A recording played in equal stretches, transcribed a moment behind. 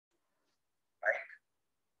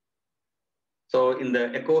So in the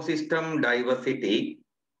ecosystem diversity,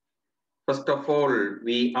 first of all,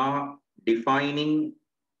 we are defining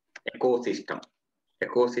ecosystem.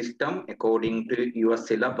 Ecosystem, according to your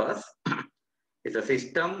syllabus, is a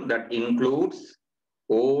system that includes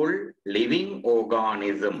all living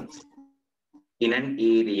organisms in an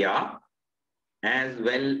area as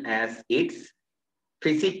well as its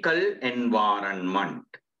physical environment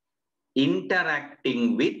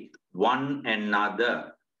interacting with one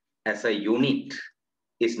another as a unit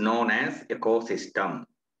is known as ecosystem.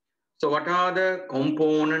 So what are the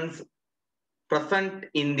components present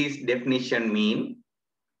in this definition mean?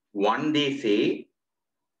 One, they say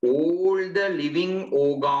all the living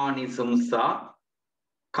organisms are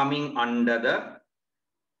coming under the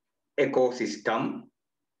ecosystem.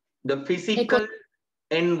 The physical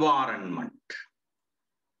environment.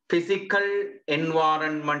 Physical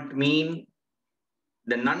environment mean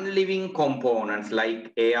the non-living components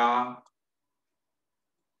like air,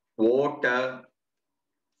 water,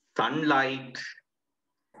 sunlight,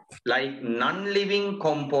 like non-living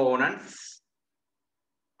components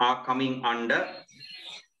are coming under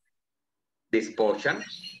this portion.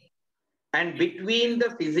 And between the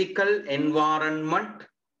physical environment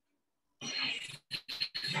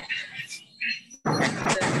and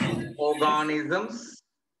the organisms,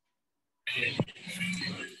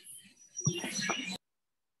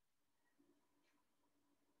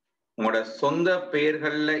 உங்களோட சொந்த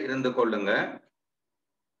பெயர்கள்ல இருந்து கொள்ளுங்க,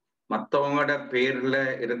 மற்றவங்களோட பேர்ல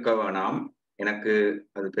இருக்க வேணாம். எனக்கு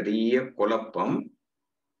அது பெரிய குழப்பம்.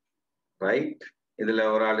 ரைட், இதுல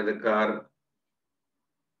ஒரு ஆள் இருக்கார்,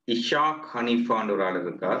 இஷாக் ஹனீஃபான்னு ஒரு ஆள்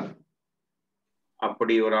இருக்கார்.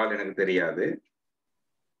 அப்படி ஒரு ஆள் எனக்கு தெரியாது.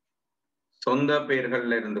 சொந்த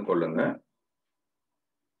பெயர்கள்ல இருந்து கொள்ளுங்க,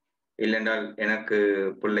 இல்லைன்றால் எனக்கு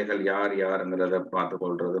பிள்ளைகள் யார் யாருங்கிறத பார்த்து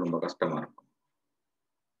கொள்றது ரொம்ப கஷ்டமா இருக்கும்.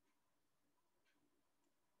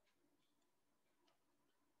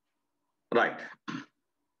 Right.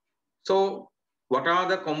 So, what are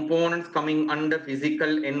the components coming under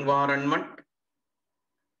physical environment?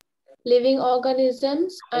 Living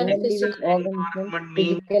organisms and physical environment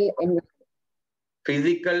mean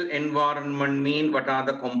physical environment mean what are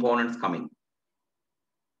the components coming?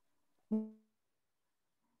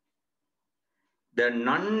 The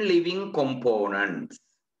non-living components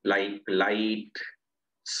like light,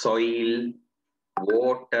 soil,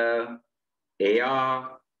 water, air,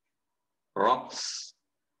 rocks,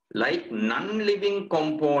 like non-living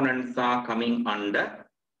components are coming under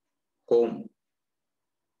home.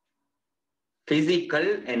 Physical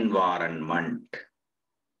environment.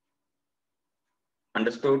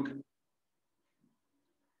 Understood?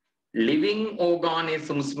 Living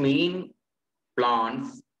organisms mean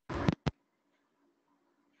plants,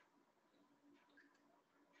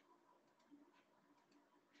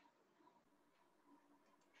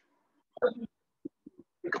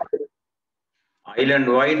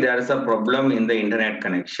 island-wide there is a problem in the internet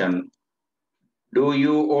connection. Do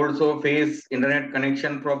you also face internet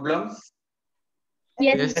connection problems?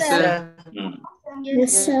 Yes, sir.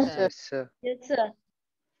 Yes, sir. Yes, sir. Yes, sir.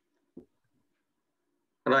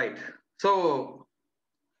 Right. So,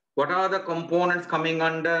 what are the components coming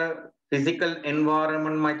under physical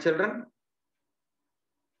environment, my children?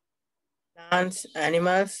 Plants,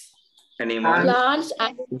 animals. Animals. Plants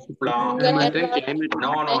and Plants.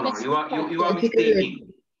 No. You are mistaking.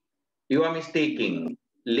 You are mistaking.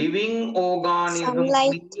 Living organisms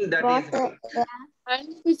mean that water, is and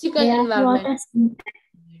physical environment.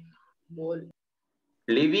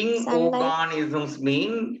 living Sunlight. organisms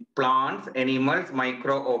mean plants, animals,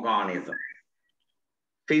 microorganisms.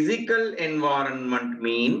 Physical environment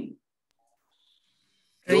mean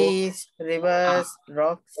trees, rivers,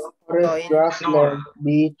 rocks, soil. Grassland,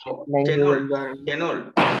 beach, mangrove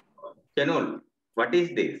Chenul, what is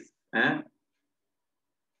this?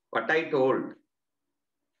 What I told?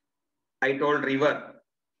 I told river.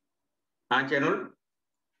 Chenul?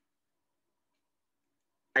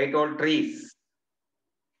 I told trees.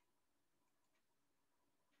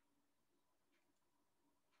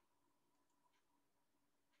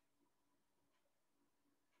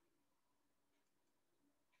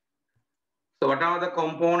 So what are the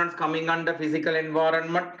components coming under physical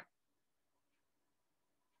environment?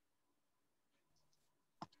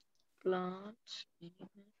 Plants.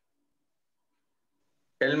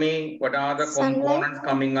 Tell me, what are the components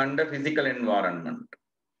coming under physical environment?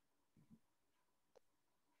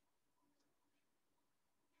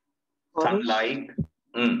 Sunlight,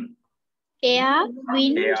 Air,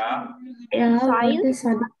 wind,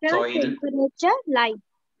 soil, temperature, light.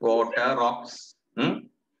 Water, rocks.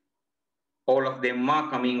 All of them are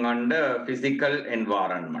coming under physical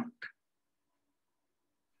environment.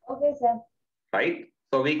 Okay, sir. Right?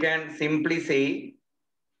 So we can simply say,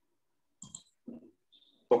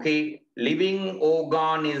 okay, living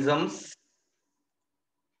organisms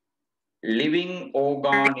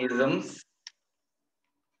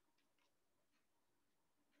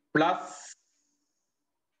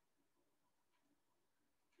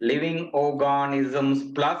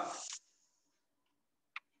plus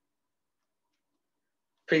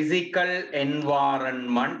physical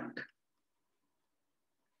environment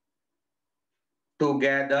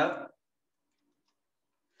together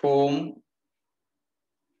form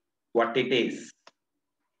what it is?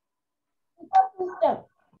 Ecosystem.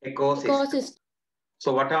 Ecosystem.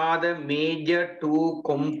 So what are the major two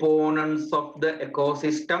components of the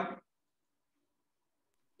ecosystem?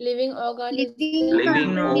 Living organisms.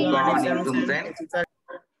 Living organisms organisms and and physical.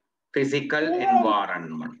 physical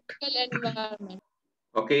environment. Environment.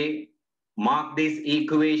 Okay, mark this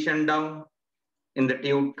equation down in the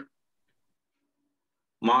tube.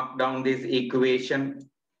 Mark down this equation.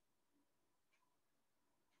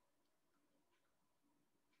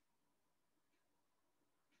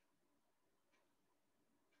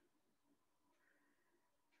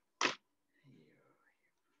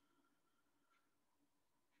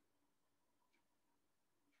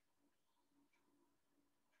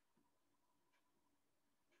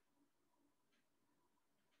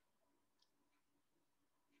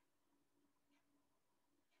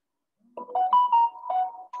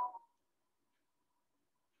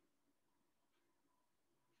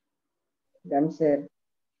 Done, sir.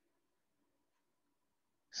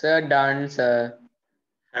 Sir, done, sir.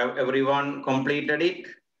 Have everyone completed it?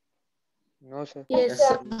 No, sir. Yes,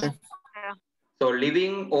 sir. So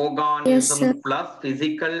living organisms plus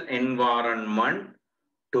physical environment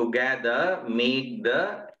together make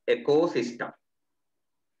the ecosystem.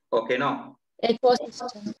 Okay, no?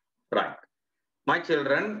 Ecosystem. Right. My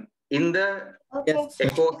children, in the Yes, sir.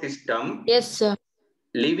 ecosystem, Yes, sir.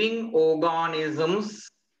 living organisms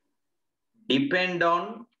depend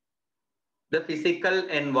on the physical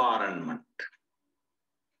environment.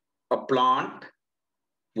 A plant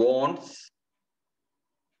wants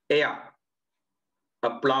air.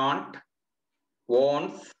 A plant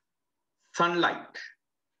wants sunlight.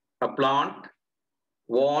 A plant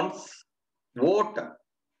wants water.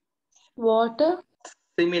 Water.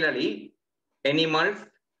 Similarly, animals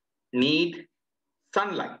need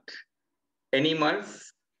sunlight.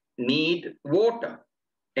 Animals need water.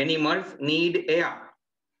 Animals need air.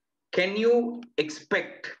 Can you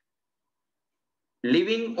expect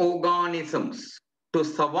living organisms to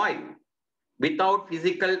survive without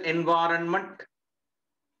physical environment?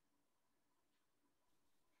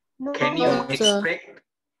 Can you No, sir. expect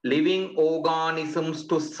living organisms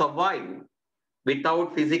to survive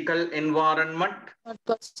without physical environment? Not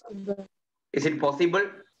possible. Is it possible?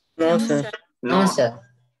 No, sir. No. No, sir.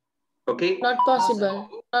 Okay. Not possible.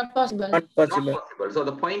 Not possible. Not Not possible. possible. So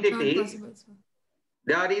the point it is,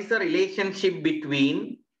 there is a relationship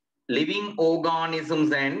between living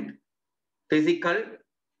organisms and physical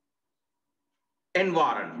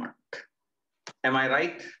environment. Am I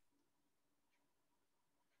right?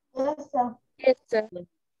 Yes, sir. Yes, sir.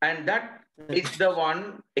 And that is the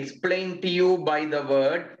one explained to you by the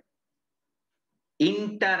word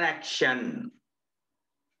interaction.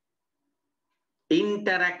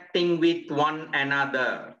 Interacting with one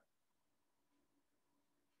another.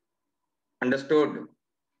 Understood?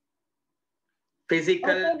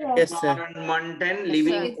 Physical Yes, sir. environment and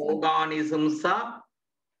living organisms are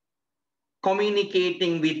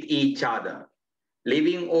communicating with each other.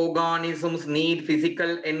 Living organisms need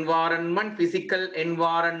physical environment. Physical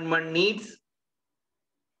environment needs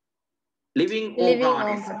living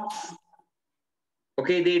organisms.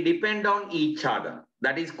 Okay, they depend on each other.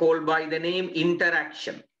 That is called by the name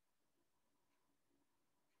interaction.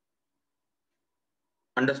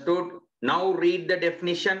 Understood? Now read the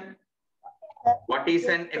definition. What is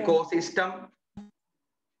an ecosystem?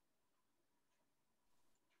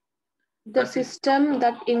 The system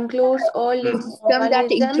that includes all living System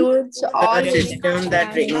that includes all A living system that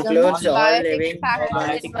organisms, includes all biotic living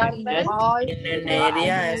factors organisms all in an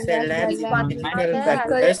area as well as physical physical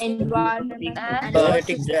factors, environment and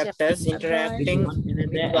biotic ecosystem. factors interacting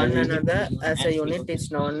with one another as a unit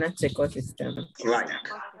is known as ecosystem. Right.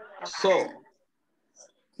 So,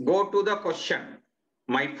 go to the question.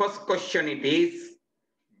 My first question it is,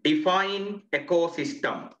 define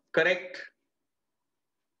ecosystem, correct?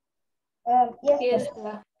 Yes,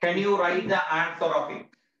 sir. Can you write the answer of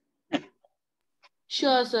it?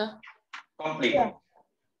 Sure, sir. Complete it.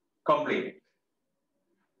 Complete it.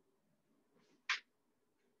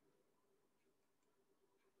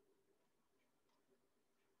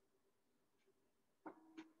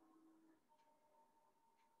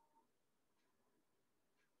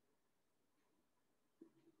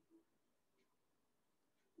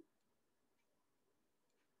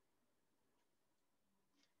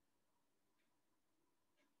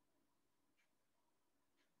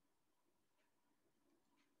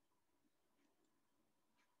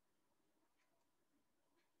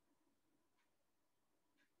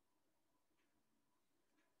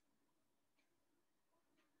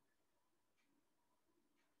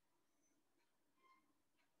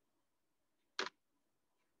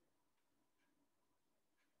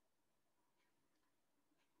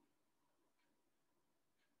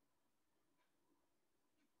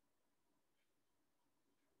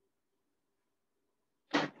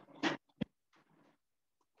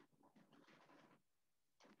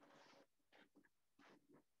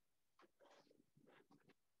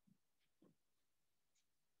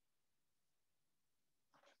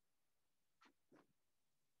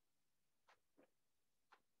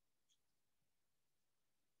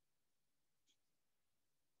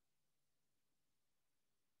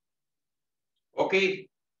 Okay.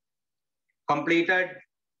 Completed.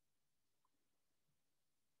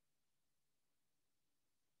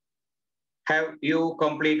 Have you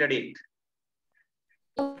completed it?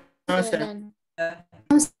 No, sir.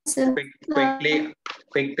 Sir.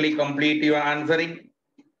 Quickly complete your answering.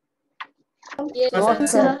 Yes, No, sir.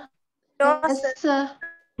 sir. Yes, sir.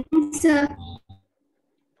 Sir.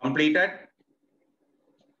 Completed.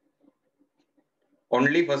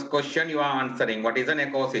 Only first question you are answering. What is an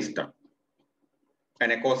ecosystem? An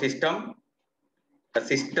ecosystem, a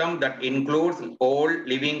system that includes all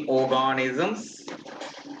living organisms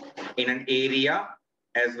in an area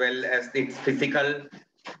as well as its physical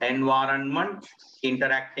environment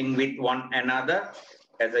interacting with one another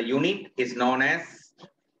as a unit is known as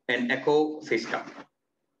an ecosystem.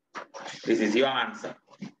 This is your answer.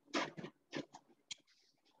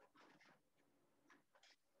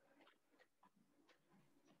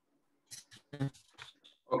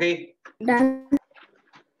 Okay, Done.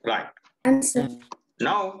 right. Answer.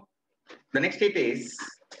 Now, the next it is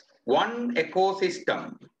one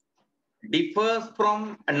ecosystem differs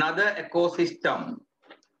from another ecosystem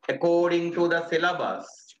according to the syllabus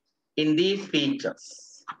in these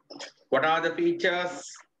features. What are the features?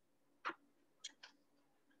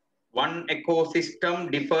 One ecosystem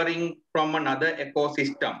differing from another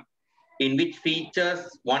ecosystem. In which features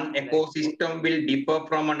one ecosystem will differ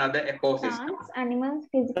from another ecosystem? Plants, animals,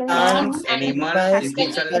 physical Plants, environment. Animals, physical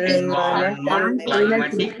physical environment, Plants, animal,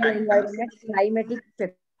 climatic physical factors. environment, climatic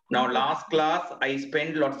factors. Now, last class, I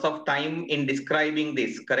spent lots of time in describing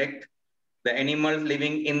this, correct? The animals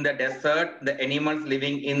living in the desert, the animals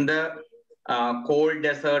living in the cold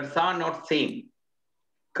deserts are not same,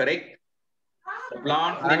 correct? The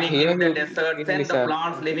plants Can't living hear in the you deserts clearly, and the sir.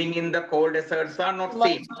 plants living in the cold deserts are not Voice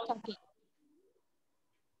same. is talking.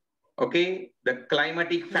 Okay, the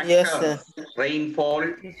climatic Yes, sir. factors, rainfall,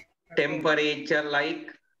 temperature like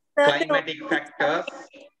climatic factors,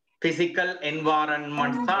 physical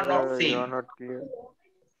environments are not You are same. not clear.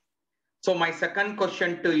 So my second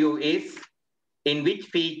question to you is, in which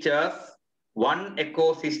features one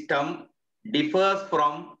ecosystem differs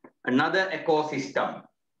from another ecosystem?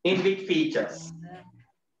 In which features?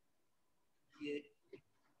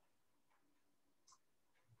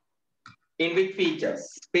 In which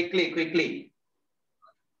features? Quickly.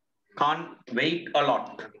 Can't wait a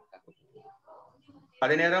lot.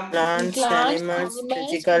 Adineram? Plants, animals, physical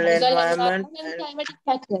physical environment, and and climatic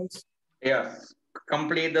factors. Yes.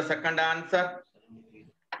 Complete the second answer.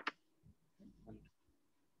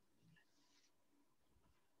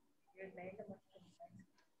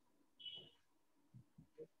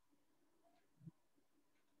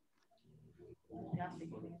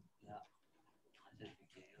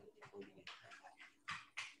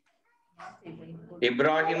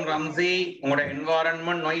 Ibrahim Ramzi, உங்களோட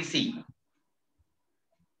environment noisy.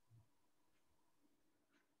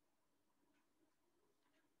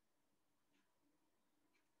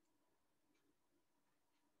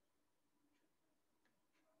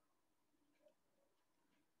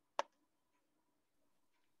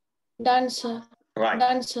 Done, sir. Right.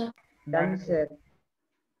 Done, sir. Done, sir.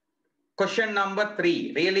 Question number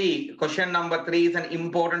 3. Really, question number 3 is an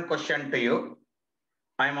important question to you.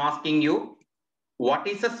 I'm asking you, what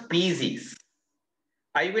is a species?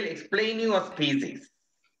 I will explain you a species.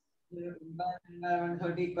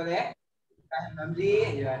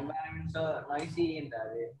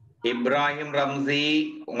 Ibrahim Ramzi,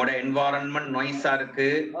 உங்களோட environment noise இருக்கு.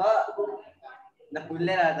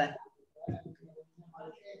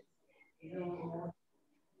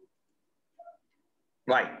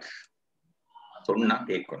 Right. சொன்னா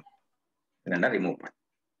கேட்கணும். என்னடா remove பண்ணு.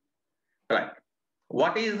 Right.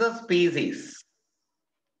 What is the species?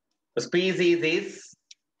 The species is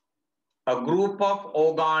a group of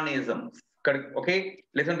organisms. Okay,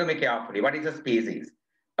 listen to me carefully. What is a species?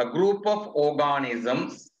 A group of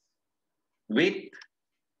organisms with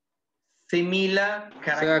similar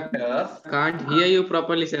characters. Sir, can't hear you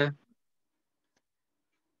properly, sir.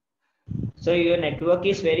 So your network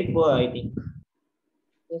is very poor, I think.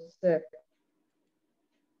 Yes, sir.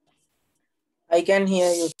 I can hear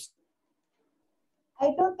you. I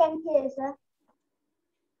too can hear, sir.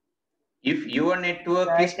 If your network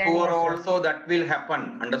I is can poor hear, sir. also, that will happen.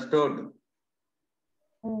 Understood?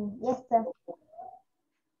 Yes, sir.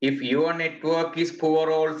 If your network is poor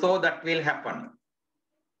also, that will happen.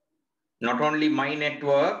 Not only my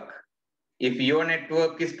network, if your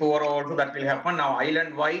network is poor also, that will happen. Now,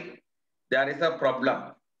 island-wide, there is a problem.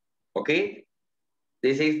 Okay?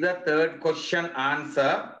 This is the third question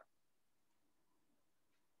answer.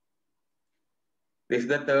 This is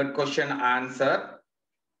the third question answer.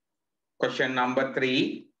 Question number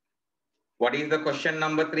 3. What is the question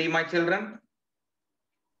number 3, my children?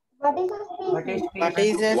 What is a species? What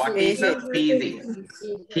is a What is a species?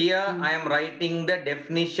 species? Here I am writing the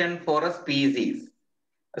definition for a species.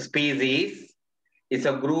 A species is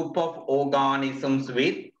a group of organisms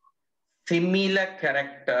with similar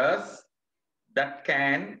characters that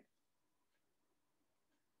can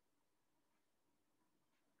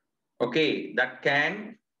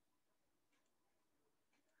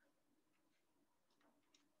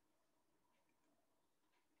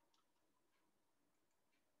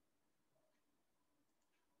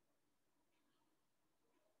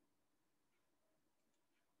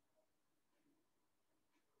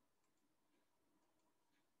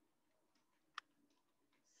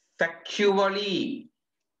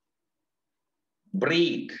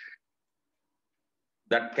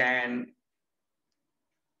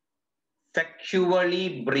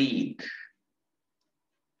sexually breed,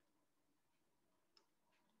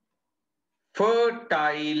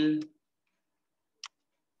 fertile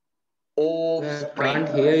offspring.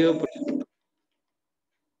 Can't hear you.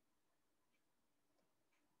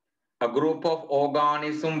 A group of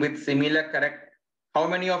organisms with similar character. How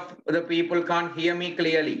many of the people can't hear me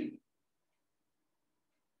clearly?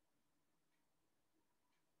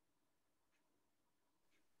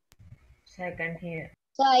 So I can hear.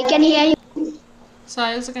 So I can hear you. So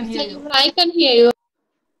I also can hear you. I can hear you.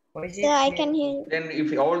 Voice is So I clear. can hear you. Then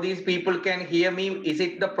if all these people can hear me, is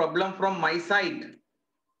it the problem from my side?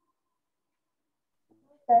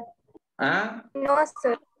 Huh? No,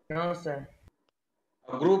 sir. No, sir.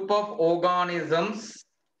 A group of organisms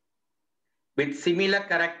with similar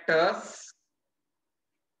characters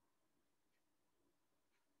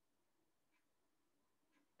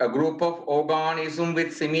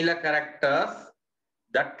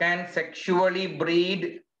that can sexually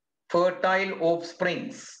breed fertile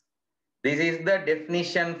offsprings. This is the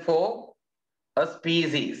definition for a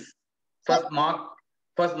species. First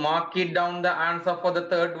mark it down the answer for the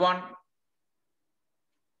third one.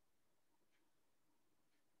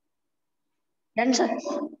 Done, sir.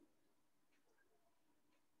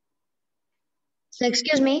 So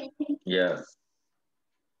excuse me. Yes.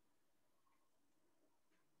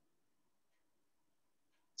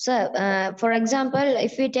 So, for example,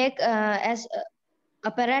 if we take as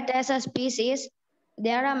a parrot as a species,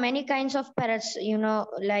 there are many kinds of parrots,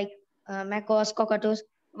 like macaws, cockatoos,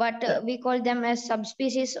 but we call them as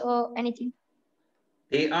subspecies or anything.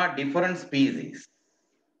 They are different species.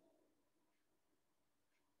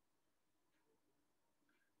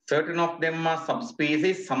 Certain of them are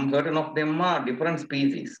subspecies, certain of them are different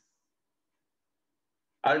species.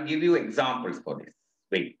 I'll give you examples for this.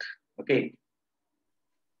 Wait, okay.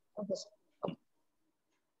 Okay, sir. Okay.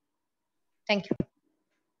 Thank you.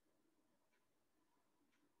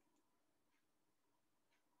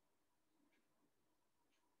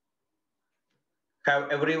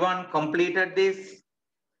 Have everyone completed this?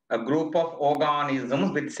 A group of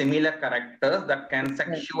organisms with similar characters that can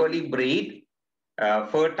sexually breed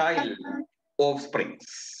fertile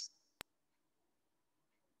offsprings.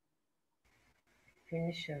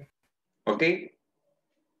 Finish, sir. Okay.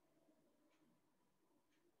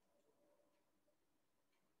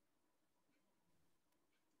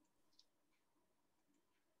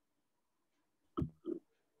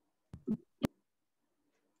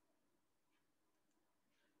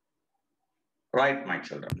 Right, my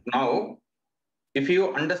children. Now, if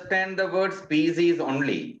you understand the word species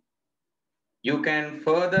only, you can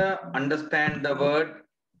further understand the word.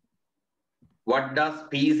 What does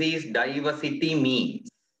species diversity mean?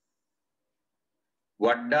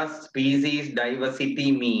 What does species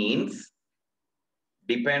diversity means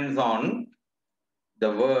depends on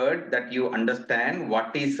the word that you understand.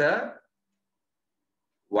 What is a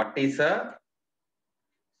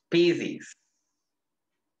species?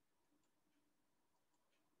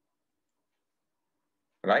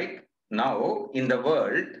 Right? Now, in the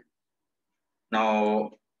world,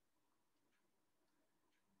 now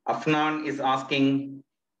Afnan is asking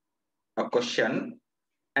a question,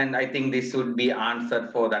 and I think this should be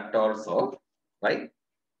answered for that also, right?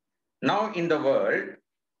 Now, in the world,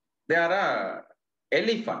 there are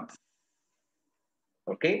elephants.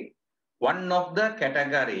 Okay, one of the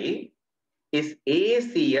category is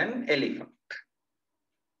Asian elephant.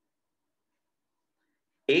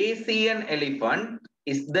 Asian elephant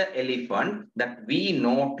is the elephant that we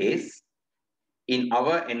notice in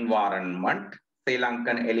our environment. Sri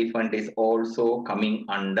Lankan elephant is also coming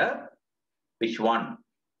under which one?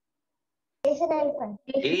 Asian elephant.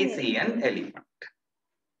 Asian elephant.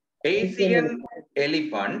 Asian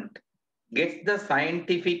elephant gets the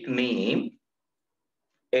scientific name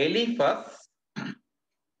Elephas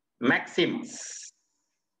Maximus.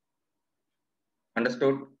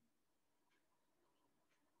 Understood?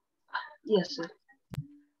 Yes, sir.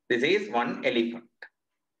 This is one elephant.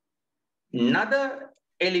 Another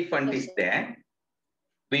elephant is there.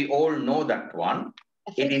 We all know that one.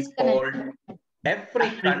 It is called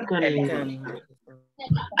African elephant.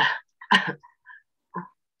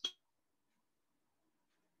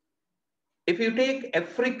 If you take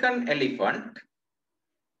African elephant,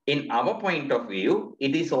 in our point of view,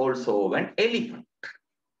 it is also an elephant.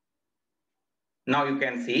 Now you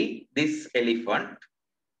can see this elephant.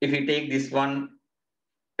 If you take this one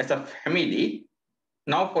as a family,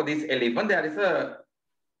 now for this elephant, there is a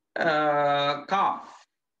calf.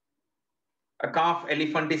 A calf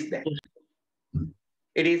elephant is there.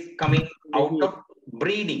 It is coming out of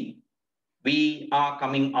breeding. We are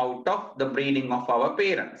coming out of the breeding of our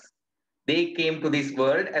parents. They came to this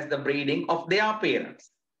world as the breeding of their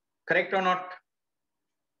parents. Correct or not?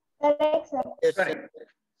 Correct, sir. Yes, sir. Correct.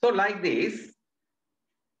 So like this,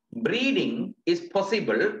 breeding is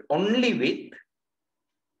possible only with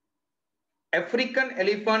African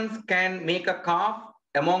elephants can make a calf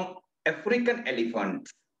among African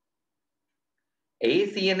elephants.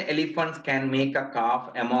 Asian elephants can make a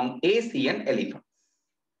calf among Asian elephants.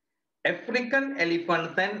 African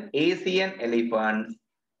elephants and Asian elephants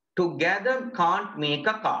together can't make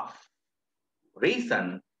a calf.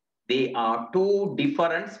 Reason, they are two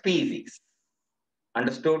different species.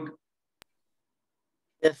 Understood?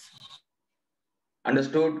 Yes.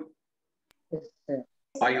 Understood? Yes, sir.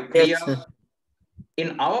 Are you clear? Yes, sir.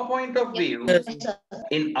 In our point of view, Yes.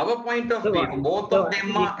 both of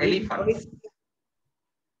them are elephants.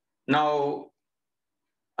 Now,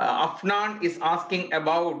 Afnan is asking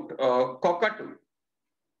about cockatoo.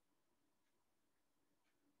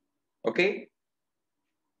 Okay?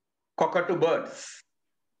 Cockatoo birds.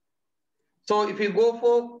 So if you go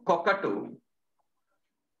for cockatoo,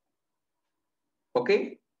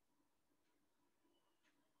 okay,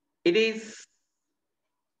 it is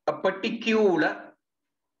a particular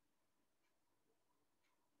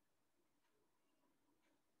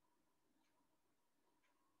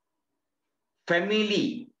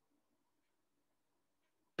family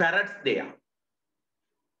parrots there.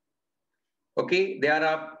 Okay, there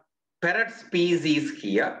are parrot species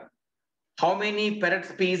here. How many parrot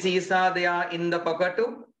species are there in the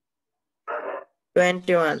cockatoo?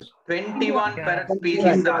 21. 21 parrot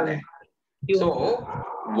species are there. So,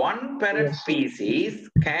 one parrot species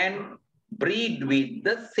can breed with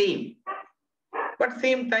the same. But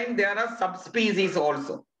same time, there are subspecies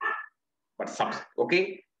also. But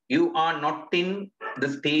okay, you are not in the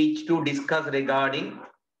stage to discuss regarding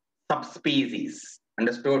subspecies.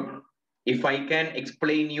 Understood? If I can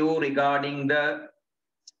explain you regarding the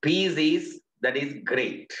species, that is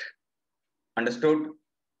great. Understood?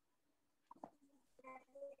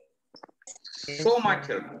 So much.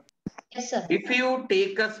 Yes, sir. If you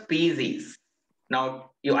take a species,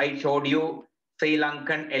 now I showed you Sri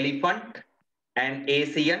Lankan elephant and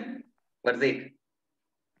Asian, what's it?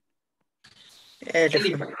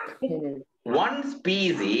 Elephant. One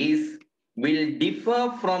species will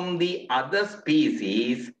differ from the other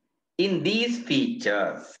species in these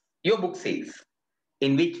features. Your book says,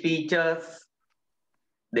 in which features?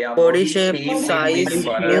 Their Body shape, will size, be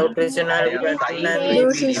different. nutritional Their pattern, size and will be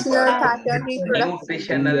Nutritional different. pattern, reproduction.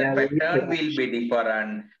 Nutritional pattern will be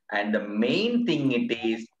different. And the main thing it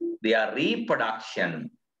is their reproduction.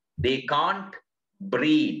 They can't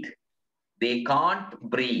breed. They can't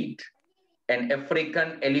breed. An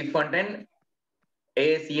African elephant and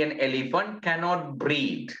Asian elephant cannot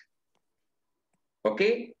breed.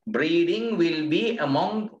 Okay, breeding will be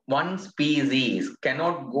among one species,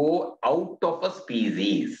 cannot go out of a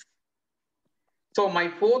species. So my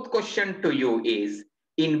fourth question to you is,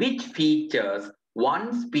 in which features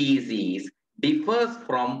one species differs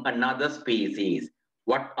from another species?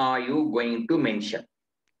 What are you going to mention?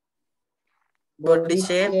 body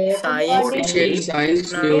shape, size, Body shape,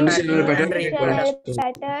 size, nutritional pattern, and reproduction.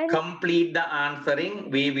 Pattern. Complete the answering.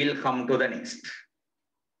 We will come to the next.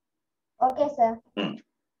 Okay, sir.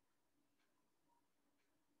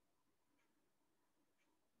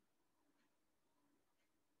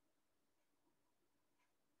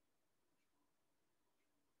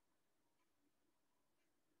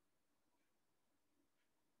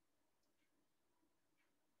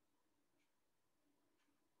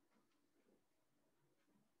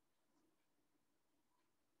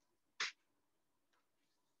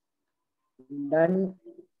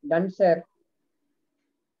 Done, sir.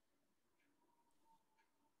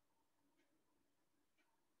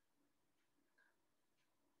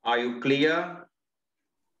 Are you clear?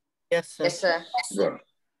 Yes, sir. Yes, sir. Good.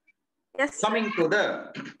 Yes. Coming to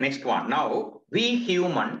the next one. Now, we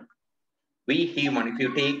human, if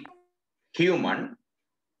you take human,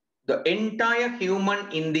 the entire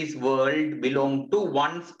human in this world belong to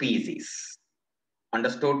one species.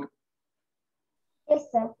 Understood? Yes,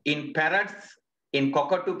 sir. In parrots, in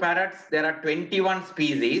cockatoo parrots, there are 21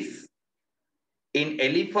 species. In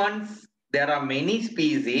elephants, there are many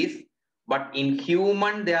species, but in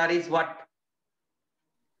human, there is what?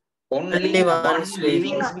 Only one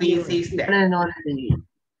living species there.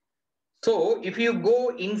 So if you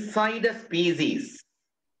go inside a species,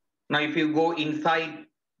 now if you go inside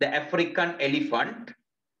the African elephant,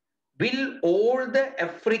 will all the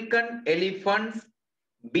African elephants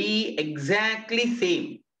be exactly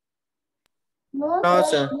same? No, No,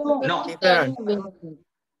 sir. sir. No. Different.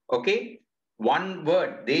 Okay. One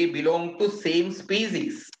word, they belong to same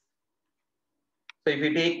species. So if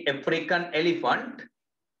you take African elephant,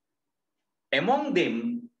 among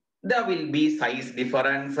them, there will be size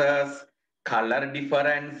differences, color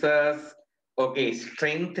differences, okay,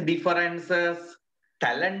 strength differences,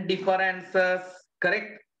 talent differences,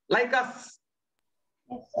 correct? Like us.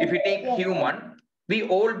 Yes, sir. If you take Yes, sir. human, we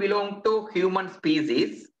all belong to human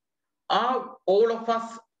species. Are all of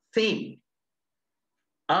us same?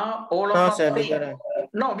 Are all of No, us sir. same? Different.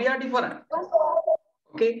 No, we are different.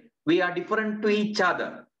 Okay, we are different to each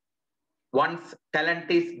other. One's talent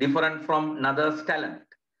is different from another's talent.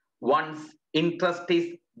 One's interest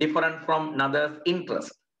is different from another's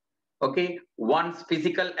interest. Okay, one's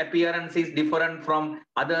physical appearance is different from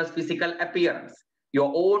others' physical appearance.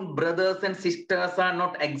 Your own brothers and sisters are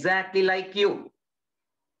not exactly like you.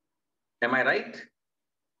 Am I right?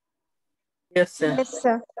 Yes, sir. Yes,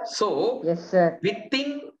 sir. So, Yes, sir.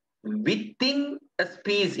 within a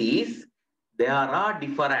species, there are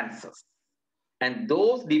differences. And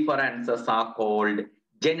those differences are called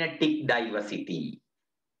genetic diversity.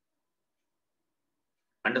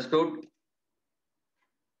 Understood?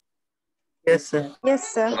 Yes, sir.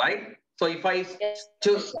 Yes, sir. Right? So if I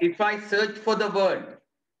search for the word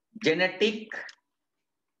genetic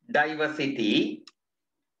diversity,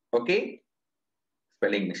 okay,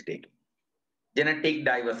 spelling mistake. Genetic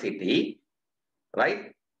diversity,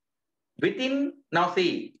 right? Within, now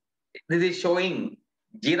see, this is showing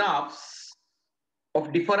giraffes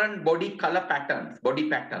of different body patterns.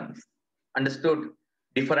 Understood?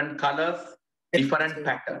 Different colors, different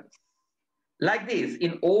patterns. Like this,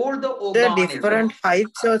 in all the The organisms. different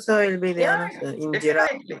heights also will be there, Yeah, sir, in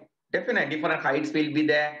giraffe. definitely. Different heights will be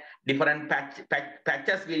there. Different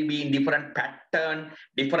patches will be in different pattern.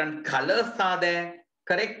 Different colors are there.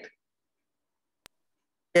 Correct?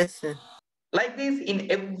 Yes, sir. Like this, in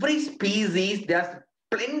every species, there's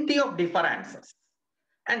plenty of differences.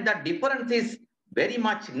 And that difference is very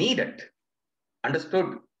much needed.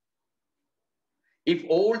 Understood? If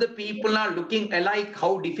all the people are looking alike,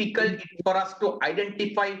 how difficult it is for us to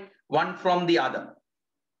identify one from the other.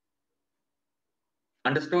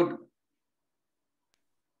 Understood?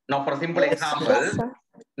 Now, for a simple Yes, example, Yes, sir.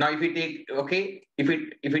 now if we take, okay, if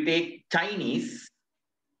we take Chinese,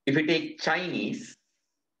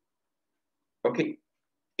 okay,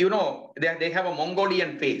 you know, they have a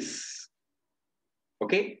Mongolian face.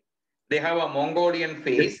 Okay, they have a Mongolian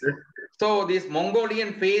face. So this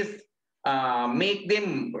Mongolian face make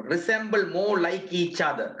them resemble more like each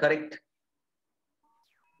other, correct?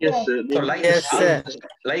 Yes, sir. So like Yes, sir.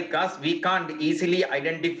 like us, we can't easily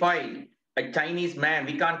identify a Chinese man.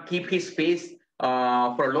 We can't keep his face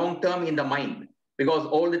for a long term in the mind because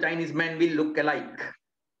all the Chinese men will look alike.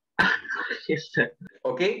 Yes, sir.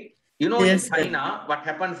 Okay, you know, Yes, in sir. China, what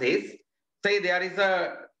happens is, say there is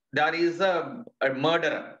a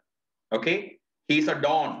murderer. Okay, he's a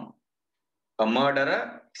don. A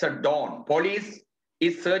murderer is a don. Police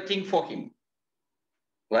is searching for him,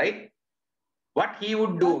 right? What he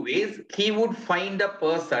would do is he would find a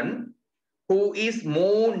person who is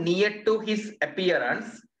more near to his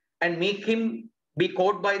appearance and make him be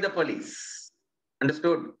caught by the police.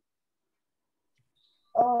 Understood?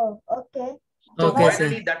 Oh, okay. So Okay,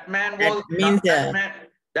 finally, sir. that man That was means,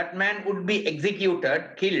 that man would be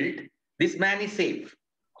executed, killed. This man is safe.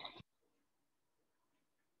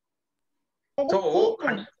 So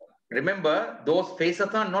remember, those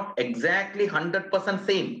faces are not exactly 100%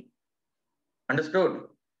 same. Understood?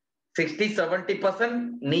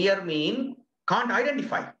 60-70% near mean can't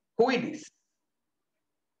identify who it is.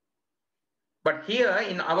 But here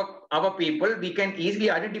in our people, we can easily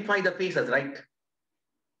identify the faces, right?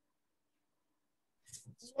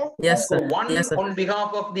 yes, So sir. one Yes, sir. on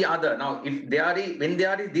behalf of the other. Now, if when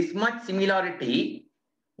there is this much similarity,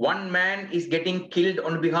 one man is getting killed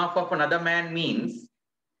on behalf of another man means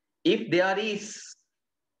if there is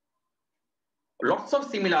lots of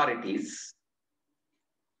similarities.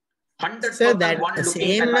 100% Sir, that one looking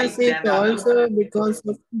sameness alike is than the other. also because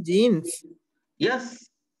of genes. Yes.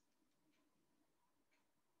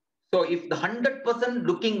 So if the 100%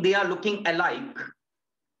 looking, they are looking alike,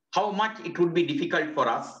 how much it would be difficult for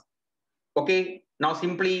us. Okay, now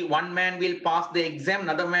simply one man will pass the exam,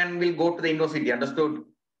 another man will go to the university, understood?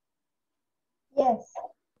 Yes.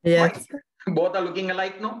 Yes. Both are looking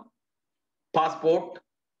alike, no? Passport,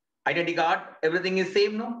 identity card, everything is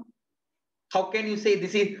same, no? How can you say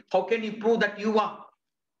this is, how can you prove that you are?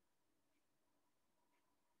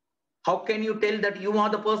 How can you tell that you are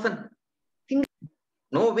the person?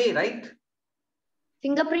 No way, right?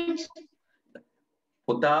 Fingerprints.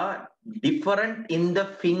 Puta, different in the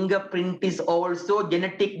fingerprint is also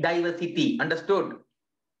genetic diversity, understood?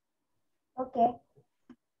 Okay.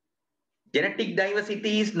 Genetic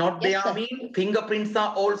diversity is not Yes, there, sir. mean fingerprints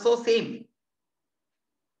are also same.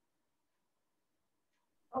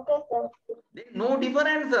 Okay, sir. There are no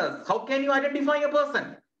differences. How can you identify a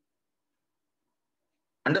person?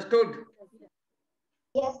 Understood?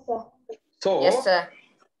 Yes, sir. So, Yes, sir.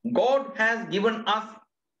 God has given us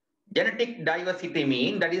genetic diversity,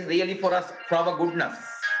 mean that is really for us, for our goodness.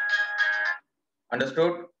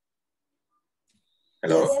 Understood?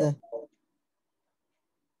 Hello? Yes, sir.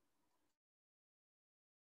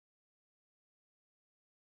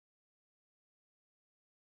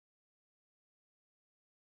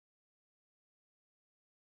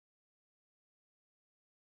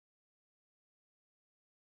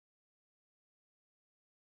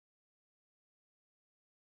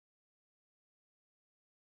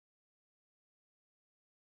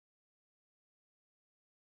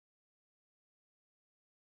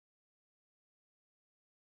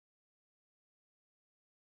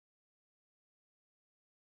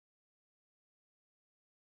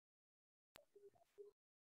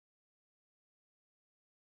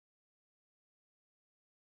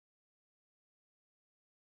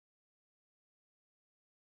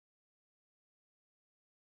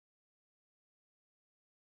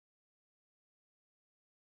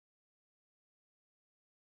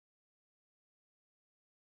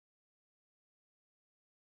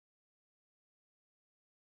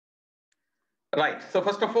 Right. So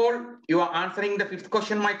first of all, you are answering the fifth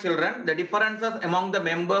question, my children. The differences among the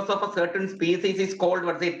members of a certain species is called,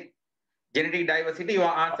 what's it? Genetic diversity. You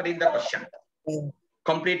are answering the question.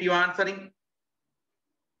 Complete your answering.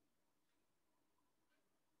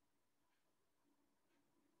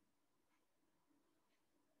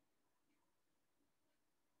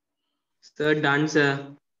 Sir, done, sir.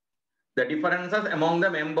 The differences among the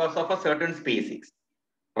members of a certain species.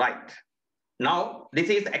 Right. Now, this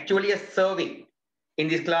is actually a survey. In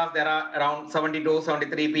this class, there are around 72,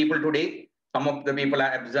 73 people today. Some of the people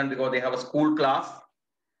are absent because they have a school class.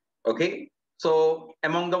 Okay. So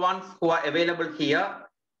among the ones who are available here,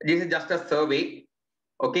 this is just a survey.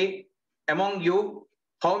 Okay. Among you,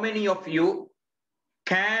 how many of you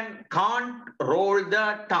can't roll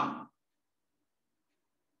the tongue?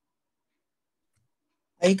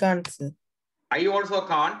 I can't, sir. I also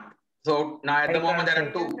can't. So now at the I moment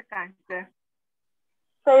can't, there are sir. two.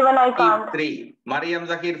 So even I Steve, can't. 3. Mariam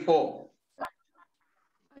Zakir 4.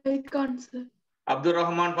 I can't, sir. Abdul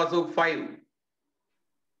Rahman Fasuk 5.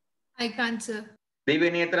 I can't, sir.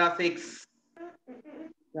 Divinetra 6.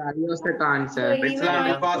 I also can't, sir.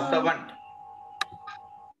 Rislan Rifas 7.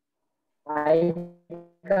 I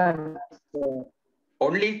can't, sir.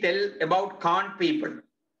 Only tell about can't people.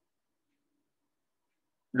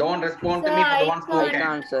 Don't respond to Sir, me for the I ones who can't.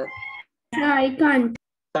 can. sir. Sir, I can't.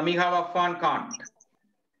 Samiha Waffan can't.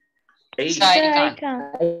 8. Sir, I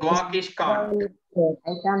can't. Swakish can't.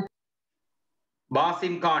 I can't.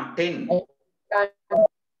 Basim can't. 10. So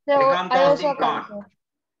Rehan I also Qasim can't. can't. sir.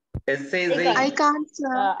 S.A. I Zain. can't. can't, sir.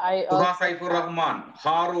 I Suha Saifur Rahman.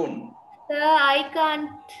 Harun. Sir, I can't.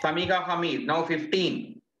 Samika Hamid. Now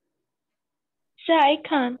 15. Sir, I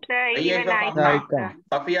can't. Ayesha Hamna.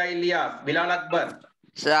 Safia Ilyas. Bilal Akbar.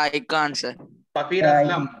 Sir, I can't, sir. Safir Sir, I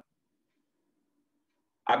Aslam.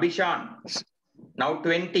 Abhishan. Now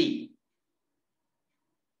 20.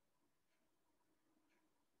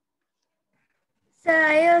 Sir,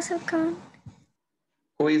 I also can't.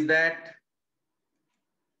 Who is that?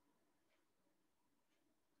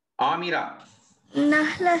 Amira.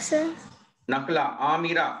 Nahla, sir. Nakla.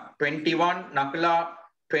 Amira. 21. Nakla.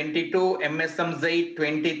 22. MSM Zaid.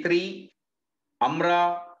 23.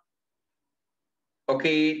 Amra.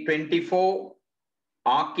 Okay. 24.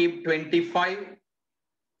 Akib. 25.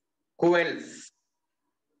 Who else?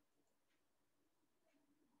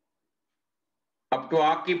 Up to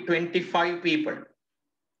Akib, 25 people,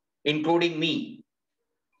 including me.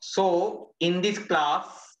 So in this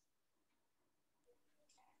class,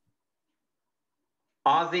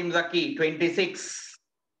 Azim Zaki, 26.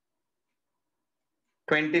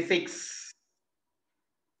 26.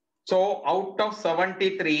 So out of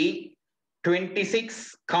 73,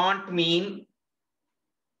 26 can't mean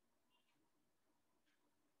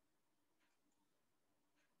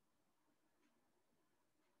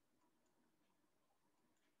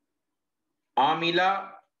Amila,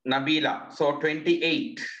 Nabila. So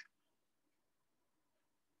 28.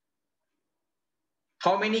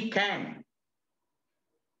 How many can?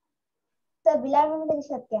 Sir, Bilal will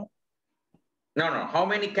be No. How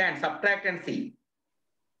many can? Subtract and see.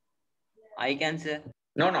 I can, sir.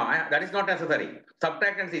 No, that is not necessary.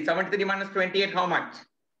 Subtract and see. 73 minus 28, how much?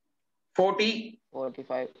 40?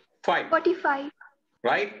 45. 45.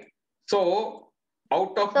 Right? So,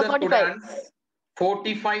 out of the 45. students,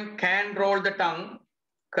 45 can roll the tongue,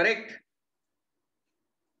 correct?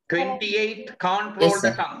 28 can't roll Yes, the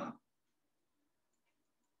sir. tongue.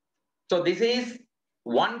 So, this is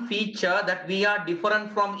one feature that we are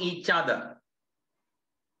different from each other.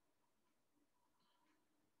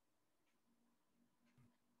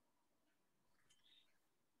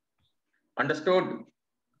 Understood?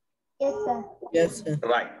 Yes, sir. Yes, sir.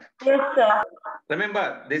 Right. Yes, sir.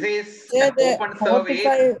 Remember, this is Sir, an the open survey.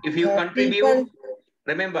 45 If you contribute, people.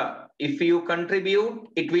 remember, if you contribute,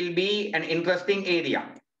 it will be an interesting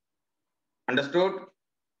area. Understood?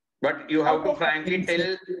 But you have to frankly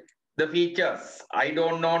tell the features. I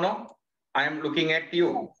don't know, no. I am looking at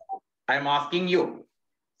you. I am asking you.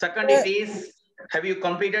 Second, it is, have you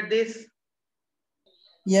completed this?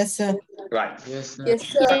 Yes, sir. Right. Yes, sir. Yes,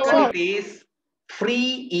 sir. Second, it is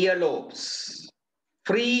free earlobes.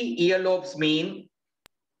 Free earlobes mean,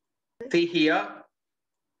 see here,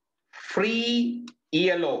 free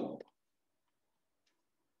earlobe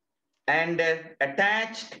and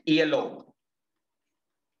attached earlobe.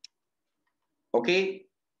 Okay,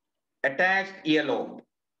 attached earlobe.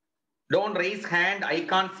 Don't raise hand. I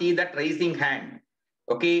can't see that raising hand.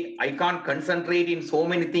 Okay, I can't concentrate in so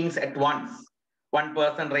many things at once. One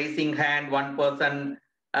person raising hand, one person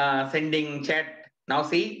sending chat. Now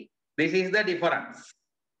see, this is the difference.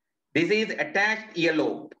 This is attached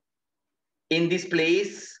earlobe. In this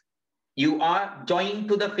place, you are joined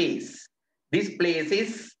to the face. This place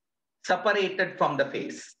is separated from the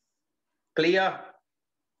face. Clear?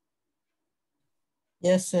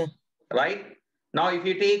 Yes, sir. Right? Now, if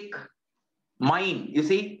you take mine, you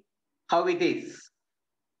see how it is.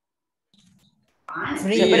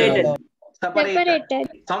 Free Separated. earlobe. Separated.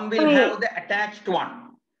 Some will have the attached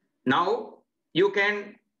one. Now, you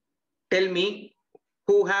can tell me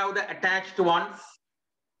who have the attached ones.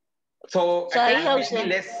 So, So I attached have, will sir. be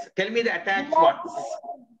less. Tell me the attached ones.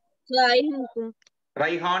 Sir, I have, sir.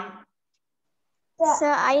 Raihan,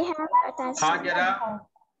 Sir, I have attached. Hajara,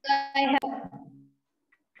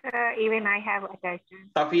 Even I have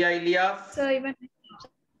attachment. Safia Ilyas, So even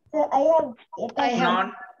Sir, I have.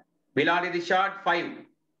 Adnan, Bilal Rishad, 5.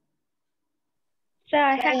 Sir,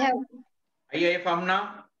 I have. IAF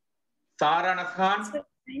Amna, Sara Nashan, so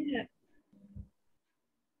I have.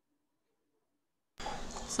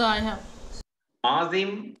 So I have.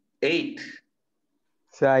 Azim, 8.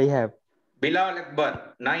 Sir, I have. Bilal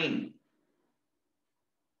Akbar, 9.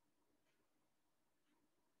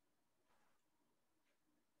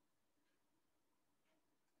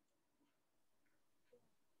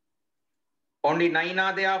 Only 9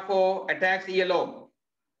 are there for attached earlobe.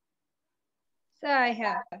 Sir, I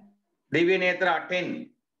have. Divya Netra, 10.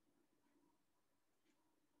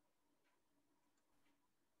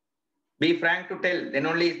 Be frank to tell, then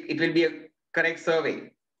only it will be a correct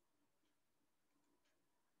survey.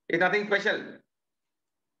 It's nothing special.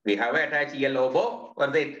 We have attached earlobe,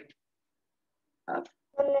 what's it?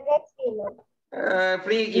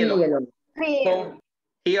 Free earlobe. So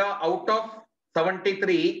here out of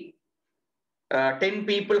 73, 10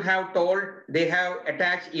 people have told they have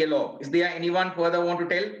attached earlobe. Is there anyone further want to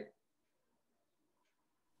tell?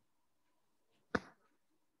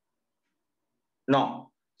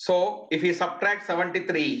 No. So if you subtract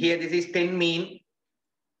 73, here this is 10 mean.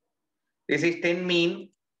 This is 10 mean.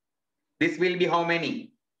 This will be how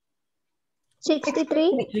many?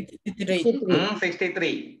 63. 63.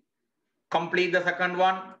 63. Complete the second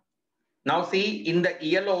one. Now see, in the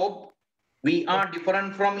earlobe, we are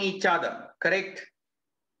different from each other, correct?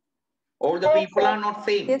 All the people are not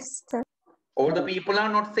same. Yes, sir. All the people are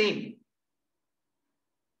not same.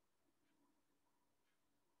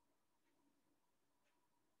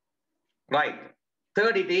 Right.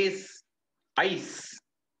 Third, it is eyes.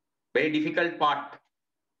 Very difficult part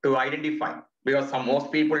to identify. Because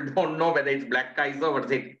most people don't know whether it's black eyes or what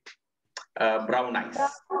is it, brown eyes.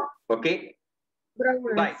 Okay.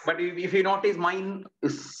 Right. But if you notice, mine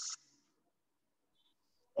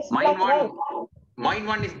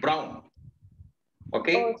one is brown.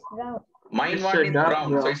 Okay. Oh, it's brown. Mine It's one a is dark brown,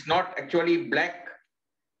 so brown. it's not actually black.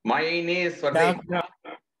 Mine is what Dark is it? brown.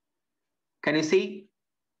 Can you see?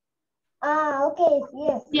 Ah, okay.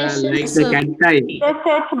 Yes. Yes, Like yes, the sir. cat eye. Yes,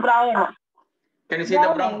 it's brown. Can you see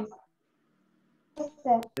the brown? Yes,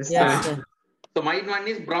 sir. Yes, sir. So mine one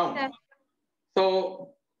is brown. Yeah.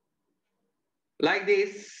 So like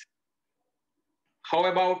this, how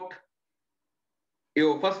about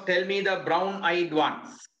you first tell me the brown-eyed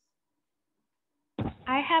ones?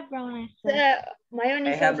 I have brown eyes. Sir, my one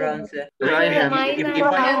I is have also brown, brown. sir. Like, I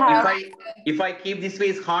have. if I keep this way,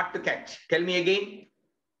 it's hard to catch. Tell me again.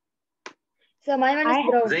 So my one is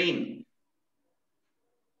brown. Zain.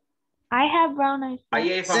 I have brown eyes.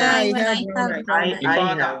 IAF Sir, Ahmad. even I have brown eyes.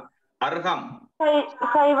 Ifada. Arham.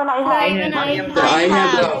 Even I Sir, have. even Mariam Sir, I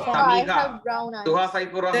have Zahid. brown. Samiha. brown eyes. Suha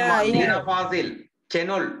Saifur Sir, I Rahman. Dina have. Fazil.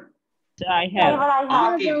 Chenul. Sir, I have.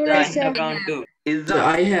 Akif. Sir, I have brown too. Izzat. Sir,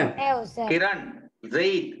 I have. Oh, sir. Kiran.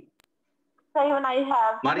 Zaid. Even I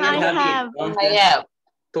have. Mariam I Zahid. have. Brown, sir.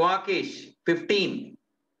 Tuakish. 15.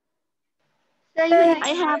 Sir, I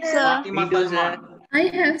have, sir. Fatima Me too, sir. Salman. I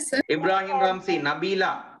have, sir. Ibrahim Ramsi.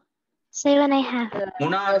 Nabila. 7 I have.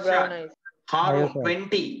 Muna I have brown Arshad. eyes. Harun. sir.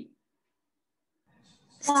 20.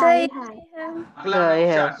 Sir, I have. Akhla Sir, I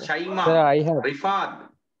have, Naushad. sir. Shaima. Sir, I have. Rifad.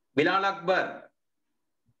 Bilal Akbar.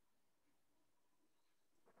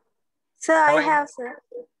 Sir, I Alright. have, sir.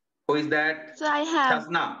 Who is that? Sir, I have.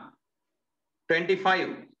 Shazna.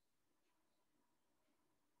 25.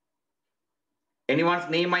 Anyone's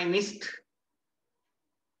name I missed?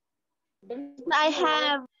 I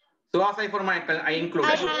have. Suha Saifur Rahman, I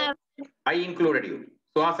included. I included you.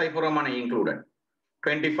 Suha Saifur Rahman, I included.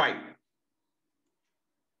 25.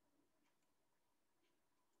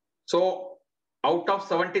 So out of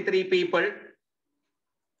 73 people,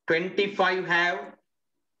 25 have,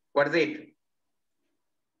 what is it?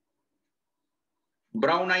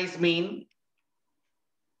 Brown eyes mean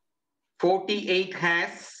 48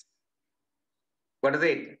 has, what is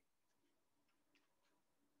it?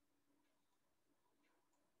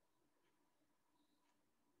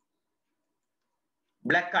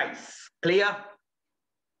 Black eyes. Clear?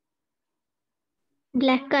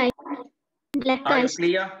 Black eye. Black Are you eyes.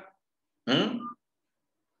 clear? Hmm?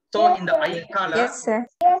 So in the eye color, Yes, sir.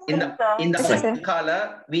 in the Yes, eye sir.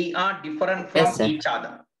 color, we are different from Yes, sir. each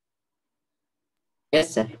other.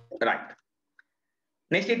 Yes, sir. Right.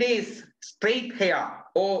 Next it is straight hair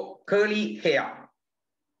or curly hair.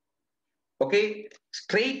 Okay.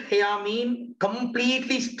 Straight hair mean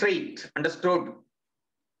completely straight. Understood?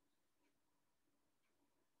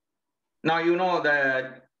 Now you know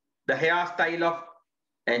the hairstyle of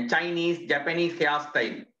Chinese, Japanese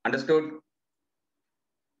hairstyle. Understood?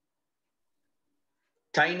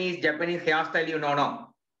 Chinese, Japanese hairstyle, you know,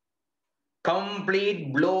 no?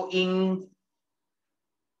 Complete blowing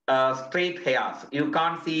straight hairs. You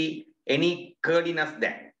can't see any curliness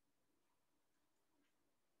there.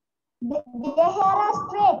 The hair are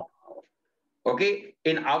straight. Okay.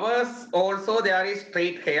 In ours also there is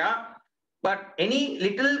straight hair, but any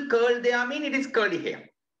little curl there mean it is curly hair.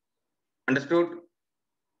 Understood?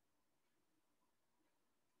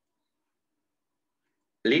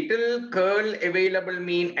 Little curl available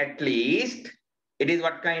mean at least it is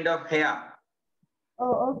what kind of hair.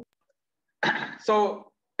 Oh,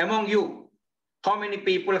 So among you, how many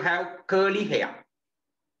people have curly hair?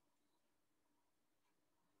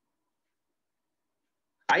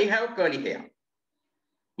 I have curly hair.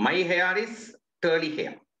 My hair is curly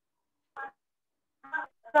hair.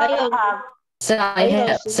 Sir, I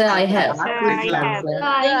have. Sir, I have. Islam,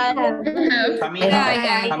 I have. Samira, I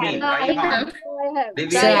have. Hamid, I Raihan, have.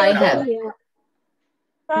 Divya, Sir, I Ikra. have.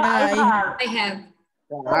 I have.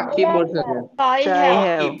 Akib also have. I Sir, I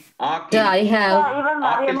have. Akib, Sir, I Akib, have.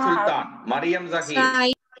 Akil Sultan, Mariam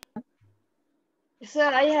Zahid, Sir,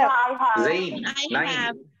 I have. Zain,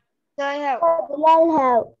 9, Sir, I have.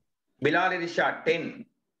 Bilal Irshad, 10,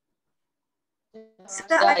 Sir,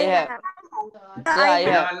 I have. Sir, I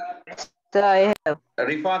have. Bilal, Sir, I have.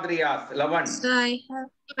 Rifad Riyaz, 11, Sir, I have.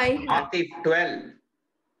 I have. Atif, 12,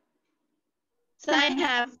 Sir, I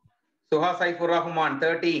have. Suha Saifur Rahman,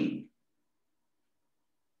 13,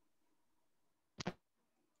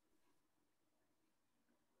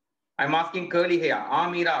 I'm asking curly hair,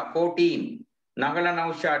 Amira, 14, Nagala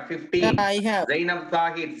Naushad, 15, I have. Zainab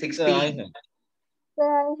Zahid, 16, Sir,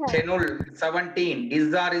 I have. Chenul, 17,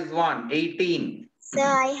 Izzar Rizwan, 18, Sir,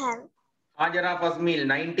 I have. Hajara Fazmil,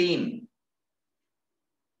 19,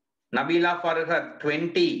 Nabila Farhat,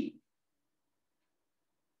 20.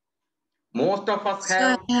 Most of us Sir,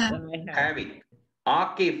 have, I have. have it.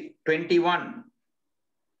 Akif, 21.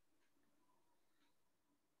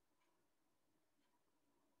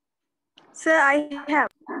 Sir, I have.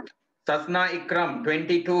 Sasna Ikram,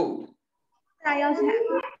 22. I also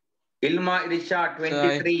have. Ilma Irisha,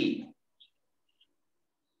 23.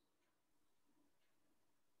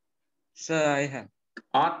 Sir, I have.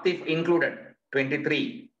 Atif included,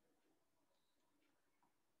 23.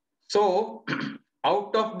 So,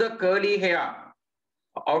 out of the curly hair,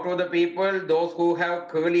 out of the people, those who have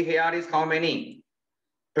curly hair is how many?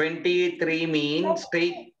 23 means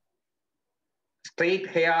straight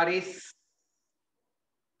hair is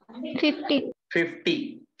 50.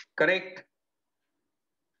 50. Correct?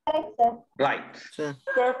 Correct, sir. Right. Sir.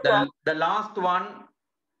 The last one,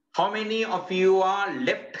 how many of you are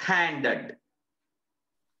left-handed?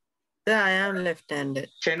 Sir, I am left-handed.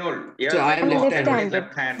 Chenul, yes, So I am left-handed.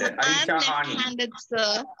 left-handed. Aisha Hani. Left-handed,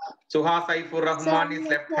 sir. Suha Saifur Rahman is So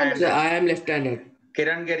left-handed. I am left-handed.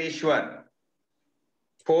 Kiran Garishwar.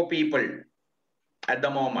 4 people at the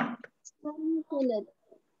moment.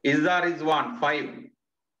 Izzar is 1, 5.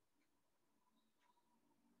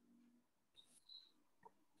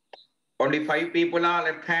 Only 5 people are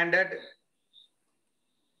left-handed.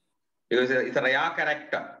 Because it's a rare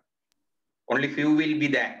character. Only few will be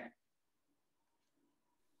there.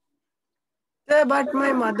 Sir, but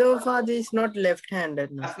my mother or father is not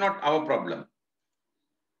left-handed now. That's not our problem.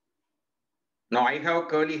 Now I have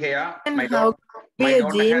curly hair. And My how daughter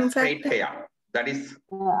gene has straight factor? hair. That is.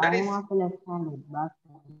 I am also left-handed, but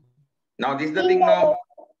Now this is the thing now.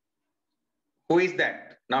 Who is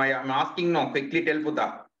that? Now I am asking now. Quickly tell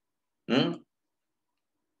Puta.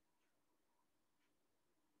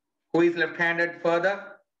 Who is left-handed further?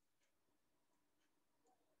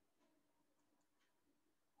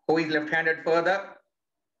 Who is left-handed further?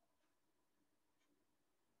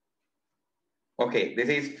 Okay, this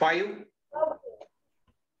is 5.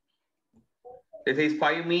 This is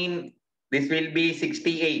 5 mean this will be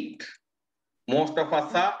 68. Most of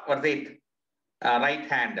us are, what's it?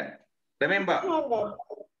 Right-handed. Remember,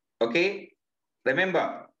 okay?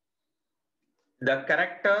 Remember, the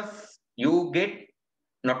characters you get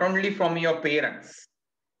not only from your parents,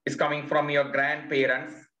 it's coming from your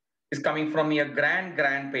grandparents, it's coming from your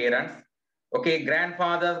grandparents. Okay,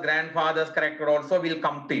 grandfather's character also will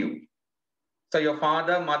come to you. So your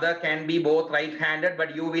father, mother can be both right-handed,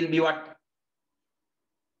 but you will be what?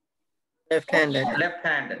 Left-handed.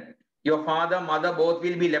 Left-handed. Your father, mother both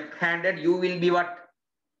will be left-handed. You will be what?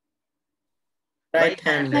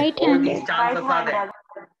 Right-handed. All these chances are there.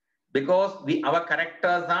 Because our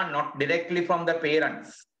characters are not directly from the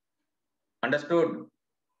parents. Understood?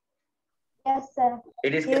 Yes, sir.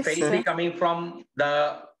 It is especially coming from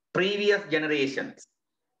the previous generations.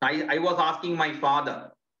 I was asking my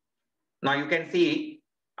father. Now you can see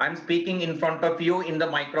I'm speaking in front of you in the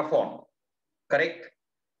microphone. Correct?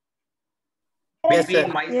 Yes, Between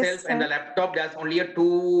sir. myself and the laptop, there's only a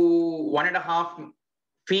 1.5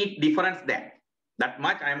 feet difference there. That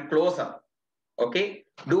much I am closer. Okay.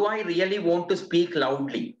 Do I really want to speak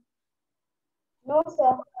loudly? No,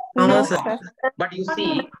 sir. No, sir. But you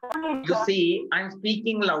see, I'm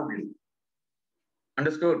speaking loudly.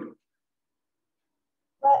 Understood?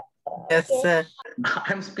 But, Yes, sir.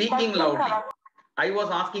 I'm speaking loudly. I was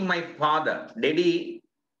asking my father, Daddy,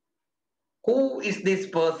 who is this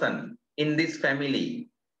person in this family,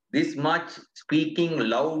 this much speaking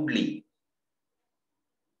loudly?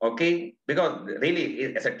 Okay, because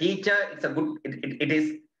really, as a teacher, it's a good, it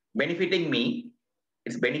is benefiting me.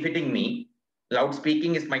 It's benefiting me. Loud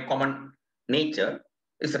speaking is my common nature.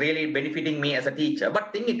 It's really benefiting me as a teacher.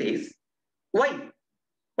 But thing it is, why?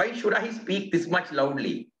 Why should I speak this much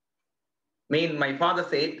loudly? I mean, my father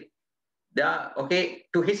said, okay,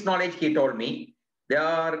 to his knowledge, he told me,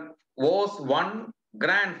 there was one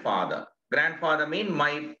grandfather. Grandfather mean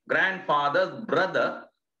my grandfather's brother,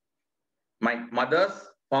 my mother's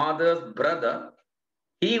father's brother.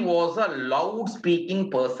 He was a loud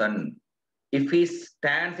speaking person. If he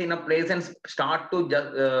stands in a place and start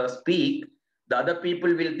to speak, the other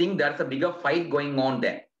people will think there's a bigger fight going on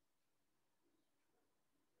there.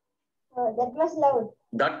 that was loud.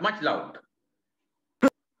 That much loud.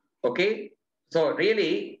 Okay. So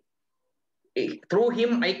really, through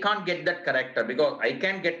him, I can't get that character because I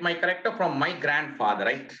can get my character from my grandfather,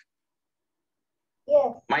 right?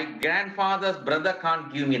 Yes. My grandfather's brother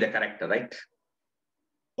can't give me the character, right?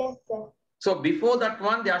 Yes, sir. So before that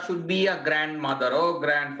one, there should be a grandmother or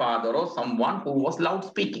grandfather or someone who was loud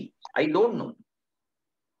speaking. I don't know.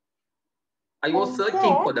 I was searching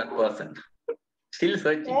for that person. Still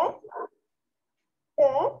searching. Sir,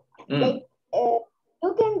 sir, Hmm. like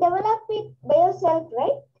you can develop it by yourself,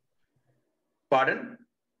 right? Pardon?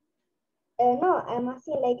 No, I'm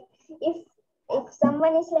asking like if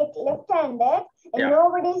someone is like left-handed and Yeah.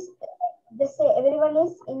 nobody's just say everyone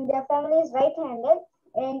is in their family is right-handed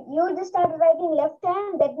and you just started writing left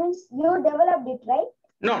hand, that means you developed it, right?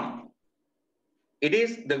 No, no. It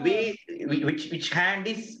is the way which hand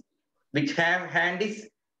is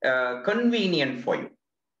convenient for you.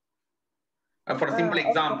 For a simple Okay.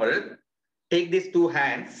 example, take these two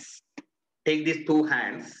hands. Take these two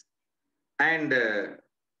hands and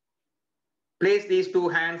place these two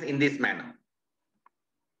hands in this manner.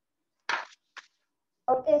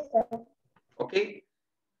 Okay, sir. Okay.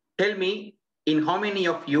 Tell me, in how many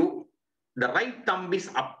of you the right thumb is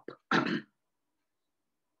up?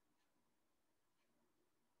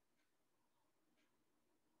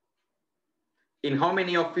 In how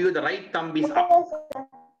many of you the right thumb is up? Yes, sir.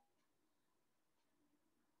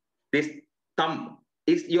 This thumb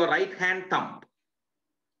is your right hand thumb.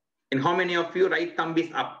 In how many of you right thumb is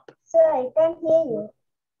up? Sir, I can't hear you.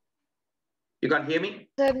 You can't hear me?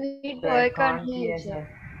 Sir, I can't hear, sir.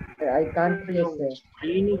 I can't hear, sir.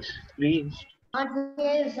 Screen is freezed. Can't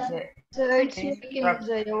hear you, sir. Sir, Sir, it's Screen breaking. struck.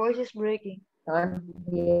 Sir, your voice is breaking. Can't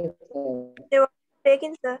hear, sir. Your voice is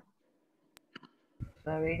breaking, sir.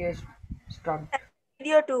 The video is stopped.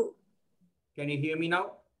 Video too. Can you hear me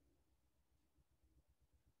now?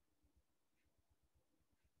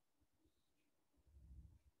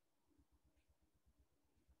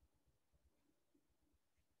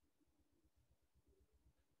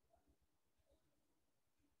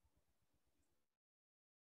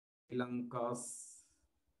 Sri Lanka's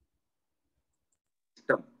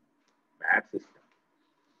system, bad system.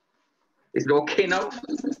 Is it okay now?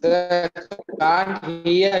 Sir, can't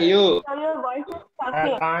hear you. Sir, your voice is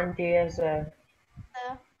I can't hear, sir.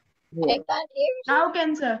 I can't hear. Now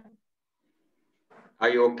can, sir. Are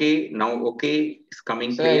you okay? Now okay? It's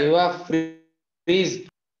coming Sir, clear. you are freezed.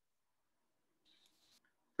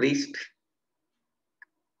 Priest.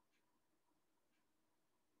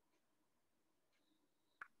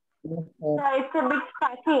 No, sir. Sir, it's a bit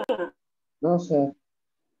cracking. No, sir.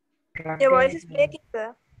 Your voice is breaking,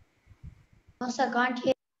 sir. No, sir, can't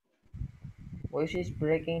hear. Voice is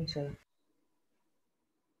breaking, sir.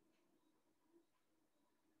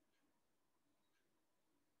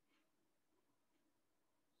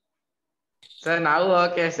 Sir, now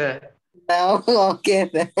okay, sir. Now, okay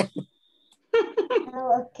then.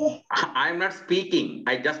 Oh, okay. I'm not speaking.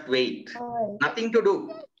 I just wait. Oh, Nothing to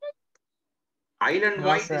do.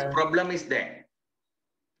 Island-wide, this sir. problem is there.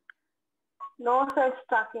 No, sir, it's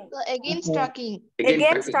tracking. Again Okay. stucking. Again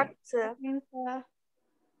tracking. stuck, sir.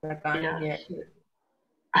 I can't hear.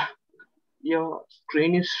 Your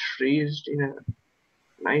screen is freezed in a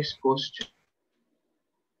nice posture.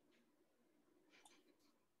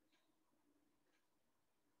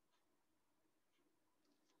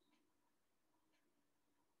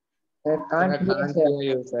 Sir, Sir, can't I hear, can't sir. hear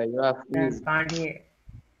you, sir. You are Sir, freezed. can't hear.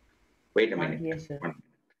 Wait a Can't minute. hear, sir.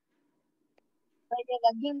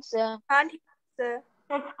 Again, sir. Can't hear, sir.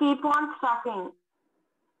 Let's keep on tracking.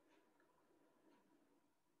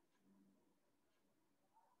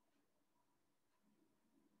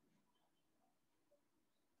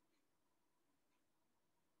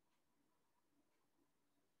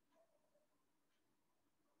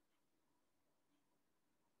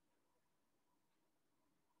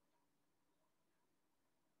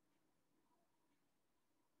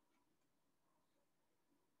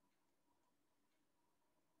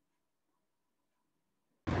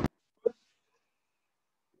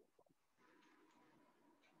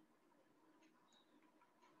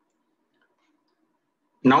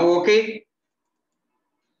 Now okay?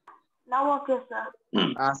 Now, okay, sir.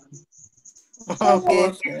 Ah, Okay,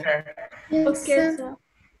 Okay, sir. sir. Okay, sir.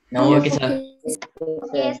 No, okay, sir.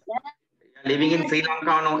 Yes, sir. Living in Sri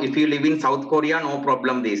Lanka, no. If you live in South Korea, no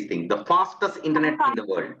problem. These things. The fastest internet in the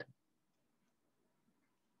world.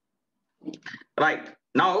 Right.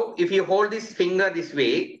 Now, if you hold this finger this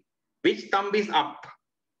way, which thumb is up?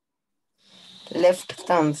 Left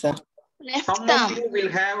thumb, sir. Left Some thumb. of you will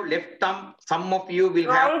have left thumb. Some of you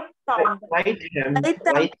will have. Right thumb. Right hand, Right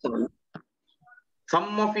thumb. right thumb.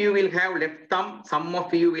 Some of you will have left thumb. Some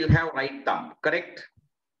of you will have right thumb. Correct.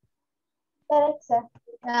 correct, sir.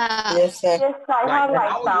 Yes, sir. Yes, I have Right.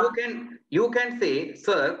 right Now thumb. you can say,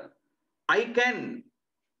 sir, I can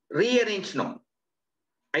rearrange now.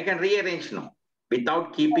 I can rearrange now.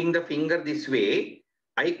 Without keeping the finger this way,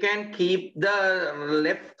 I can keep the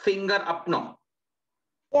left finger up now.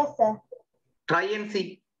 Yes, sir. Try and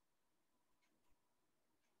see.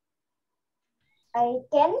 I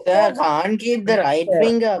can, Sir, but can't keep the right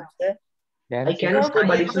finger up, sir. I can, sir,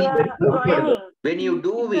 but it's very comfortable. When you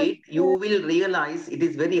do it, you will realize it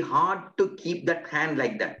is very hard to keep that hand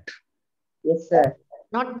like that. Yes, sir.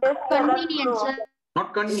 Not convenient, sir.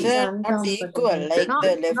 Not convenient. Sir, not equal. Like No,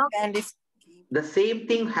 the left no. hand is. The same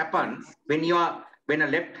thing happens when when a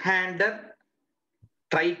left-hander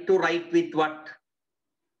try to write with what?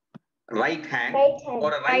 Right hand. right hand,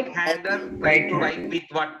 Or a right-hander try Right to hand. write with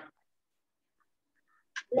what?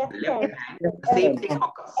 left Left hand. hand. The same thing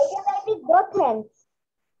occurs. I can write with both hands.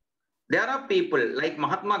 There are people like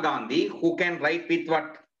Mahatma Gandhi who can write with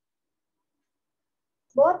what?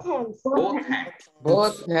 Both hands. Both hands.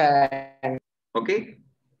 Both hands. Okay?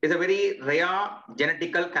 It's a very rare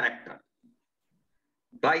genetical character.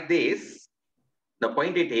 Like this, the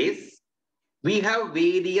point it is, we have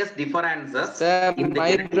various differences Sir, in the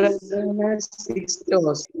my genetics. brother has 6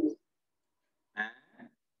 toes.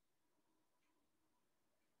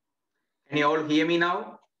 Can you all hear me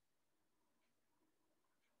now?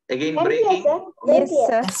 Again Can hear, breaking. sir. Very clear.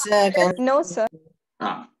 Yes, sir. Can... No, sir.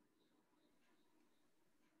 Ah.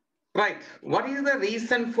 Right. What is the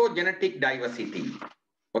reason for genetic diversity?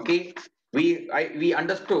 Okay. We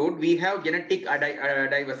understood we have genetic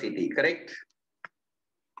diversity, correct?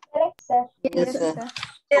 Correct, sir. Yes, sir.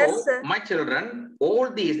 Yes, So, sir. my children, all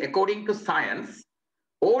these, according to science,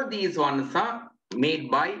 all these ones are made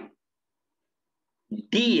by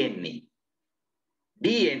DNA.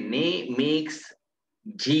 DNA makes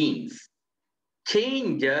genes,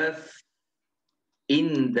 changes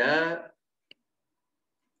in the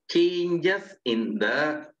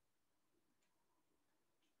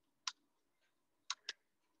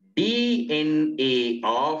DNA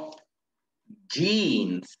of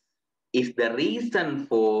genes is the reason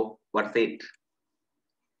for what's it?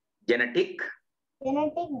 Genetic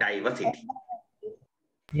diversity.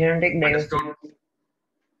 Genetic diversity. Understood?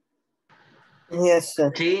 Yes,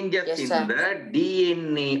 sir. Changes Yes, in sir. the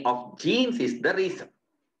DNA of genes is the reason.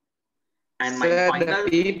 And my Sir, final.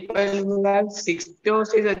 the people who have 6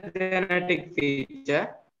 toes is a genetic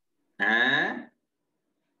feature.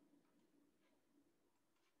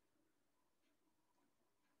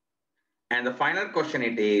 And the final question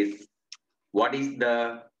it is, what is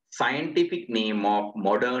the scientific name of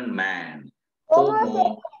modern man?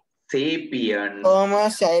 Homo sapiens. Homo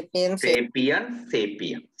sapiens.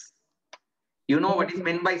 Sapiens. You know what is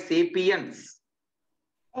meant by sapiens?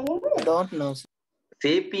 Don't know, sir.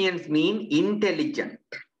 Sapiens mean intelligent.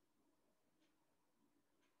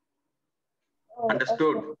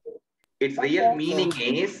 Understood? Its real meaning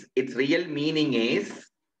is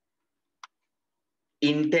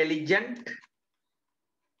intelligent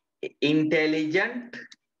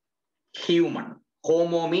human.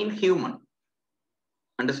 Homo mean human.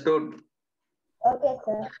 Understood? Okay,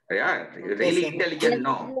 sir. Yeah, really intelligent,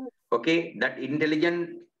 no. Okay, that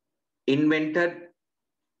intelligent invented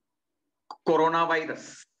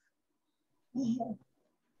coronavirus.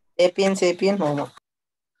 Sapien, Homo.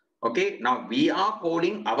 Okay, now we are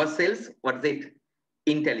calling ourselves, what's it?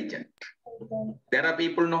 Intelligent. There are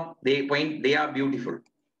people, no, they are beautiful.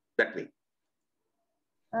 That way.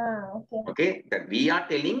 Okay. Okay, that we are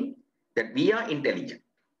telling that we are intelligent.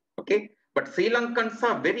 Okay, but Sri Lankans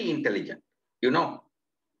are very intelligent. You know,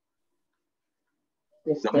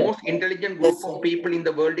 Yes, the sir. most intelligent group of people in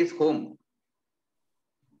the world is whom?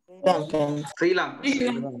 Sri Lanka.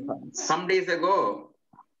 Some days ago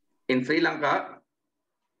in Sri Lanka,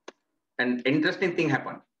 an interesting thing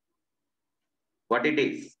happened. What it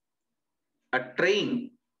is? A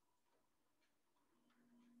train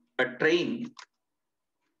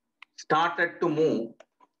started to move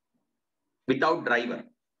without driver.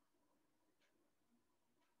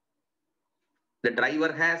 The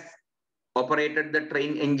driver has operated the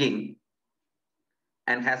train engine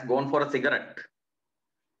and has gone for a cigarette.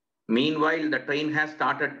 Meanwhile, the train has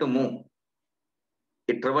started to move.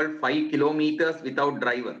 It traveled 5 kilometers without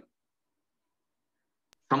driver.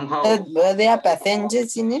 Somehow, Were there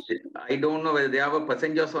passengers in it? I don't know whether they are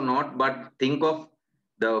passengers or not, but think of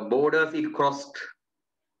the borders it crossed.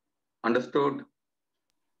 Understood?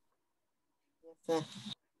 Yes,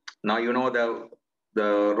 Now you know the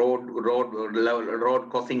road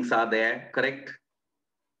crossings are there, correct?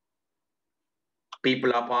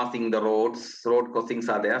 People are passing the road crossings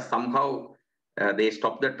are there. Somehow they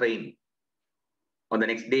stop the train. On the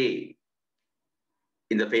next day,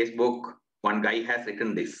 in the Facebook, one guy has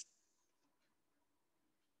written this.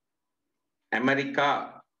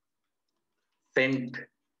 America sent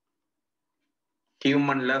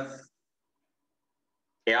humanless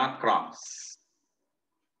aircrafts.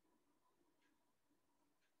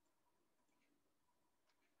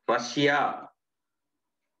 Russia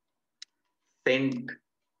sent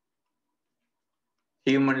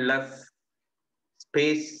humanless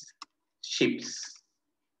space ships.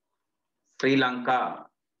 Sri Lanka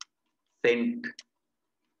sent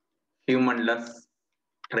humanless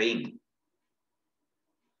train.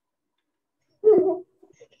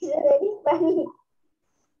 It's very funny.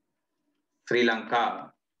 Sri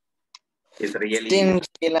Lanka is really Still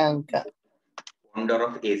Sri Lanka. wonder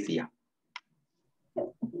of Asia.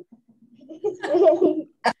 It's really.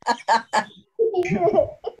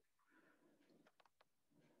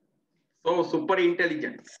 So super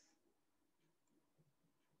intelligence.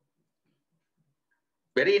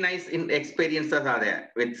 Very nice experiences are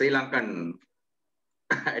there with Sri Lankan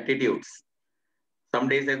attitudes. Some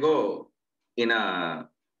days ago, in a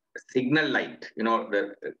signal light,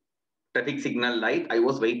 the traffic signal light, I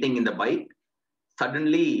was waiting in the bike.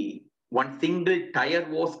 Suddenly, one single tire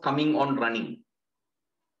was coming on running.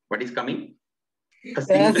 What is coming? A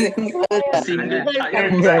single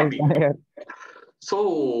tire was coming.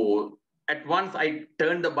 So at once I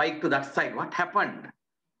turned the bike to that side. What happened?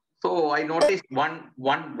 So I noticed one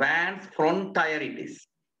van's front tire it is.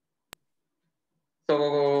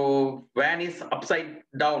 So van is upside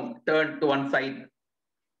down, turned to one side.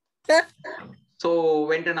 So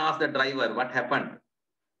went and asked the driver, what happened?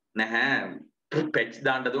 Nah, patch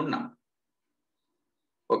dandadunna.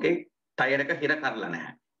 Okay, tire ka hira karla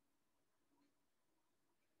nah.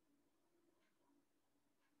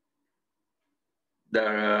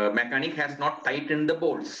 The mechanic has not tightened the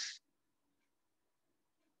bolts.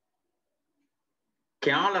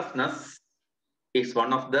 Carelessness is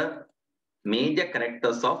one of the major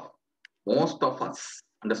characters of most of us.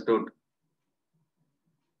 Understood?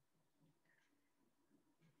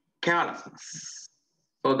 Carelessness.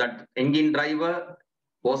 So that engine driver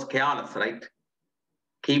was careless, right?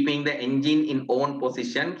 Keeping the engine in own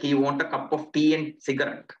position, he want a cup of tea and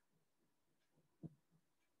cigarette.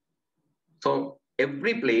 So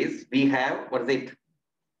every place we have, what is it?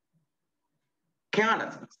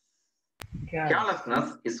 Carelessness.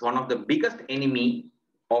 Carelessness is one of the biggest enemy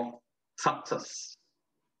of success.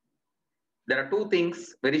 There are two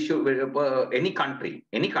things very sure, any country,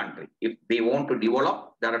 if they want to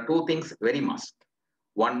develop, there are two things very must.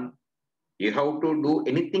 One, you have to do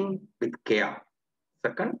anything with care.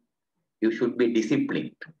 Second, you should be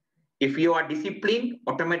disciplined. If you are disciplined,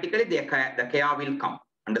 automatically the care will come.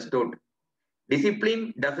 Understood?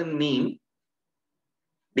 Discipline doesn't mean,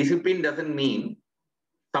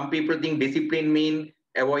 some people think discipline means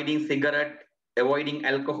avoiding cigarette, avoiding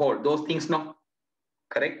alcohol. Those things not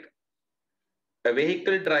correct. A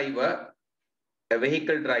vehicle driver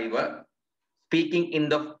speaking in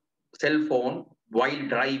the cell phone while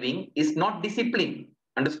driving is not discipline.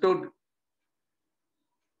 Understood?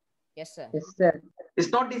 Yes, sir. Yes, sir.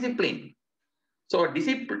 It's not discipline. So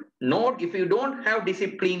discipline, note, if you don't have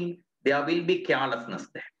discipline, there will be carelessness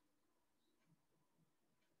there.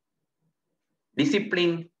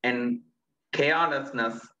 Discipline and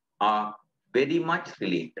carelessness are very much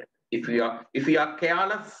related. If you are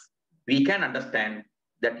careless, we can understand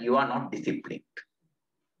that you are not disciplined.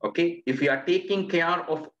 Okay? If you are taking care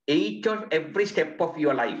of each or every step of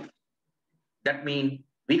your life, that means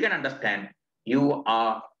we can understand you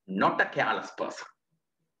are not a careless person.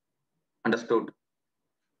 Understood?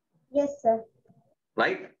 Yes, sir.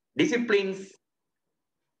 Right? Disciplines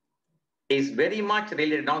is very much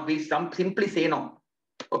related. Now we simply say no.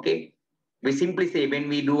 Okay? We simply say when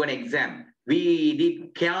we do an exam, we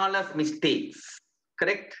did careless mistakes.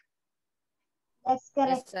 Correct? That's correct.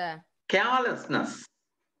 Yes, sir.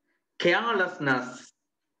 Carelessness,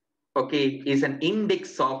 okay, is an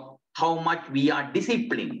index of how much we are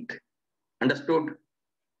disciplined. Understood?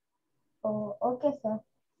 Oh, okay, sir.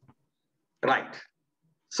 Right.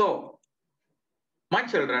 So, my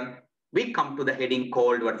children, we come to the heading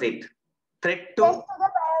called, what's it? Threat to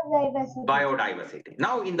the biodiversity.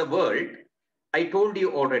 Now, in the world, I told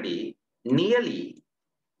you already, nearly,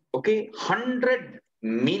 okay, 100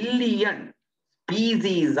 million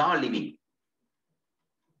species are living.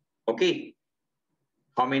 Okay.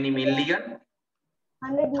 How many million?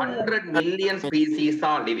 100 million species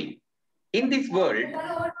are living. In this world,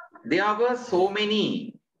 there were so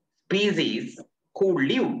many species who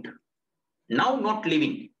lived, now not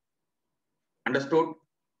living. Understood?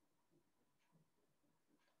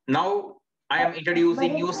 Now, I am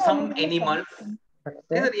introducing you some animals.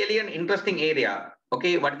 This is really an interesting area.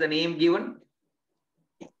 Okay, what is the name given?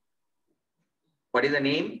 What is the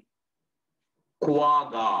name?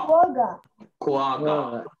 Quagga.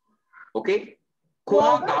 Quagga. Okay?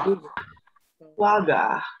 Quagga.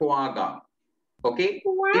 Okay?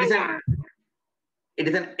 It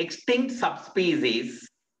is an extinct subspecies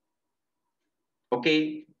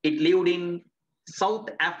Okay, it lived in South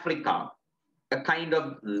Africa, a kind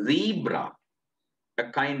of zebra,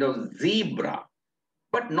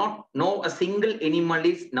 but no a single animal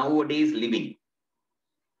is nowadays living.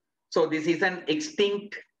 So this is an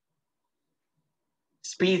extinct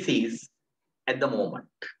species at the moment.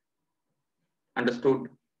 Understood?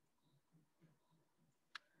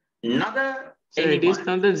 Another So it is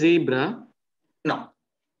not the zebra. No.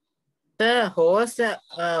 The horse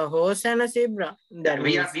and a zebra. That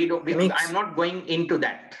I'm not going into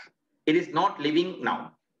that. It is not living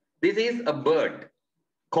now. This is a bird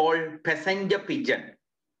called passenger pigeon.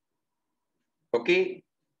 Okay,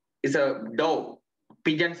 it's a dove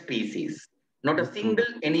pigeon species. Not a single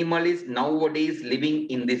animal is nowadays living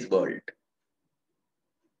in this world.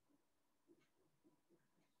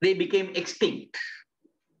 They became extinct.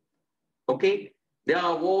 Okay, there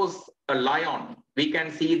was a lion. We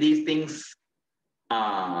can see these things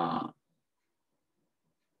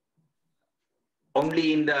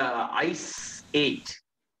only in the ice age.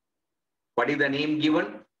 What is the name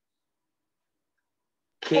given?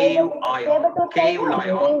 Cave lion.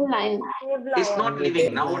 It's not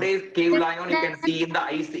living. Nowadays, cave lion you can see in the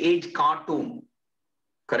ice age cartoon.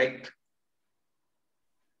 Correct?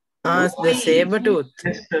 The saber tooth.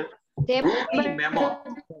 Woolly mammoth,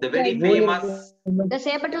 the very famous. The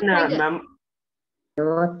saber tooth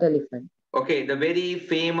Not elephant. Okay, the very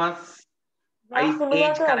famous ice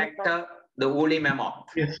age character, the woolly mammoth.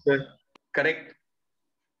 Yes, sir. Correct?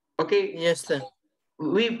 Okay. Yes, sir.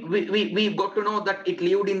 We got to know that it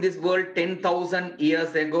lived in this world 10,000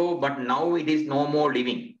 years ago, but now it is no more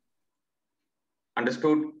living.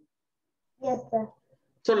 Understood? Yes, sir.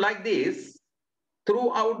 So like this,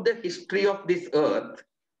 throughout the history of this earth,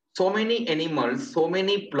 so many animals, so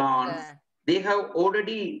many plants, they have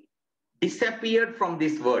already disappeared from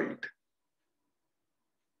this world.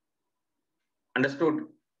 Understood?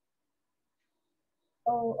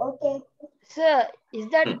 Oh, okay. Sir, is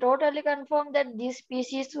that totally confirmed that these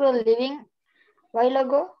species were living while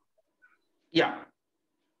ago? Yeah.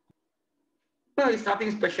 No, it's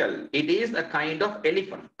nothing special. It is a kind of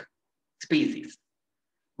elephant species.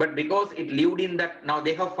 But because it lived in that, now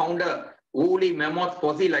they have found a woolly mammoth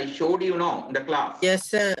fossil. I showed you now in the class. Yes,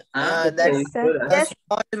 sir. That's a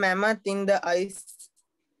small mammoth in the ice.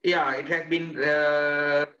 Yeah, it has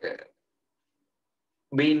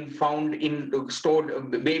been found in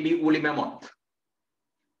stored baby woolly mammoth.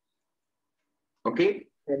 Okay.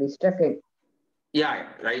 Yeah,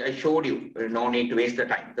 I showed you. No need to waste the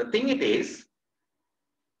time. The thing it is,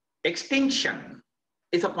 extinction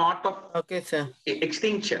is a part of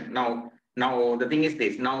extinction. Now the thing is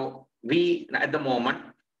this. Now we at the moment,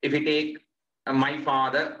 if we take my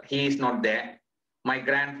father, he is not there. My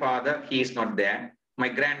grandfather, he is not there. My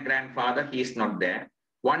grandfather, he is not there.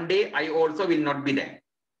 One day I also will not be there.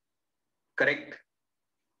 Correct?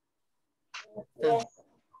 Yes.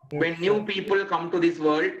 When new people come to this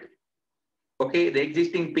world, okay, the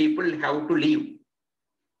existing people have to leave.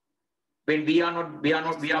 When we are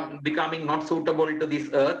becoming not suitable to this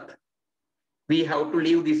earth, we have to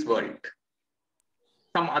leave this world.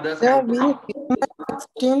 Some others have to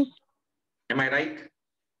come. Am I right?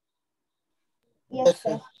 Yes,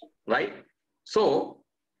 sir. Right? So,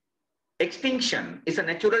 extinction is a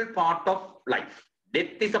natural part of life.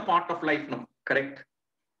 Death is a part of life, no? Correct?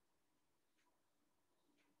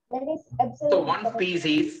 That is absolutely So, one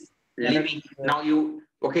species living, now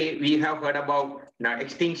we have heard about now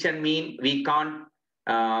extinction mean we can't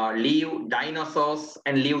leave dinosaurs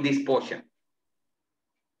and leave this portion.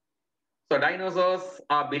 So dinosaurs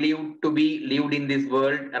are believed to be lived in this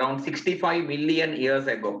world around 65 million years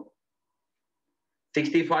ago.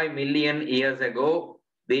 65 million years ago,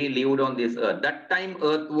 they lived on this earth. That time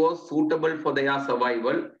earth was suitable for their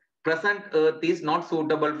survival. Present earth is not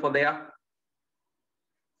suitable for their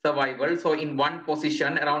survival. So in one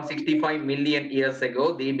position around 65 million years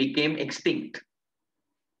ago, they became extinct.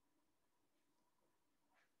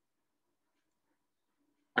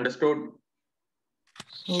 Understood?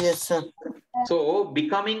 Yes, sir. So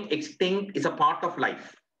becoming extinct is a part of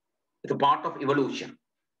life. It's a part of evolution.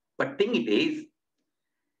 But thing it is,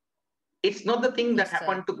 it's not the thing that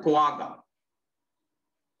happened to quagga.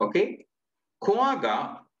 Okay?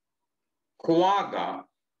 Quagga,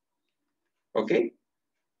 okay,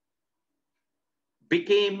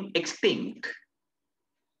 became extinct.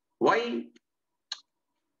 Why?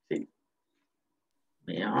 See,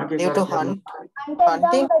 due to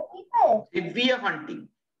hunting. Severe hunting.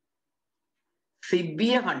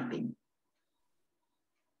 Severe hunting.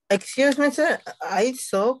 Excuse me, sir. I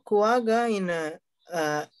saw quagga in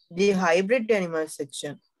the hybrid animal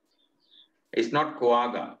section. It's not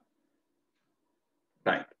quagga.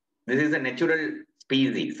 Right. This is a natural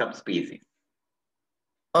species, subspecies.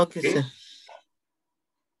 Okay, Okay. sir.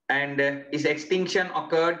 And its extinction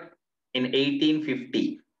occurred in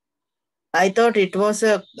 1850. I thought it was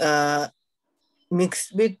a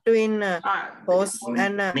mix between horse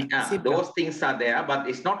and zebra. Those things are there, but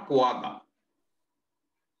it's not quagga.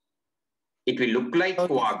 It will look like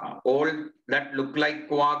quagga. All that look like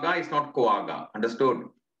quagga is not quagga. Understood?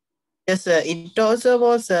 Yes, sir. It also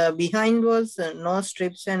was behind was no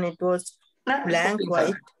strips and it was blank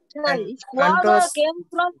white. Sir, And if front quagga was came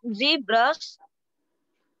from zebras,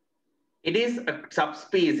 It is a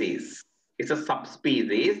subspecies. It's a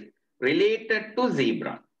subspecies related to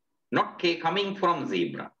zebra, not coming from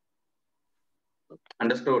zebra.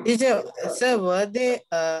 Understood? Teacher, sir, were they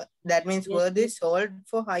that means were they sold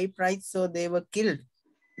for high price so they were killed?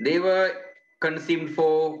 They were consumed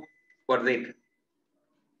for, what is it?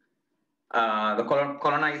 The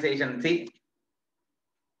colonization. See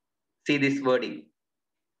this wording.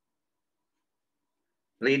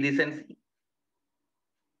 Read this and see.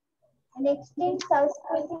 An extinct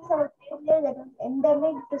subspecies of reindeer that was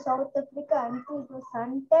endemic to South Africa until it was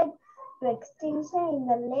hunted to extinction in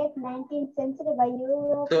the late 19th century by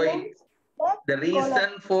Europeans. The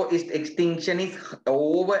reason for its extinction is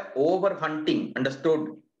over hunting.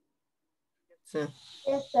 Understood? Sir.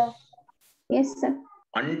 Yes, sir. Yes, sir.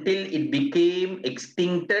 Until it became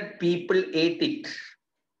extincted, people ate it.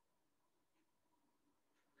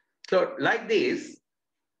 So, like this,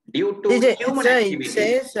 due to Teacher, human sir, activity,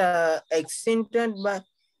 it says extincted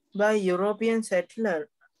by European settler.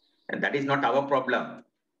 and that is not our problem.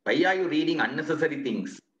 Why are you reading unnecessary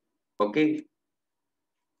things? Okay.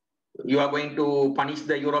 You are going to punish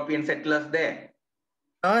the European settlers there.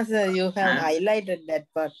 No, sir, you have highlighted that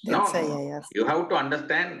part. That's why I asked. You have to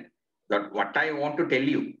understand that what I want to tell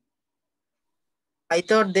you. I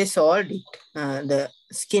thought they sold it, the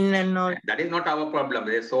skin and all. That is not our problem.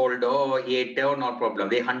 They sold or ate or no problem.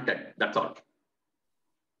 They hunted. That's all.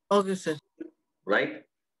 Okay, sir. Right?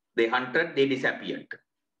 They hunted, they disappeared.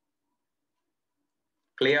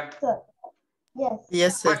 Clear? Sir. Yes.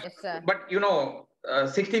 Yes, sir. But you know,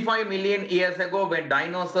 65 million years ago, when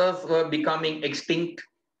dinosaurs were becoming extinct,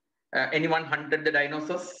 anyone hunted the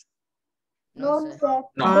dinosaurs? No, sir.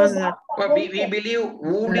 No. sir. Well, we believe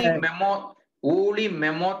woolly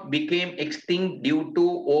mammoth became extinct due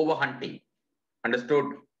to overhunting. Understood?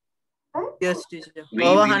 Yes, teacher. We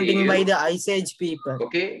Overhunting by believe- the Ice Age people.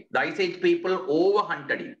 Okay, the Ice Age people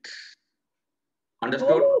overhunted it.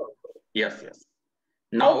 Understood? Yes, yes.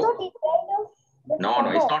 Now, I thought it died of the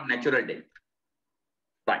no, it's summer. not natural death.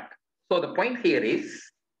 Right. So the point here is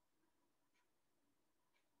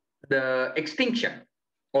the extinction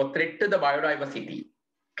or threat to the biodiversity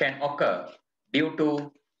can occur due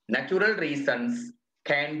to natural reasons,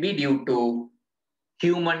 can be due to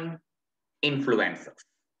human influences.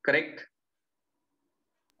 Correct?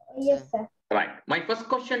 Yes, sir. Right. My first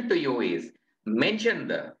question to you is, mention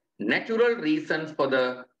the natural reasons for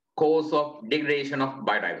the cause of degradation of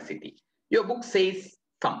biodiversity. Your book says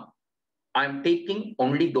some. I'm taking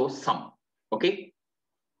only those some. Okay.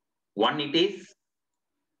 One, it is,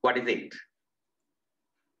 what is it?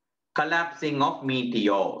 Collapsing of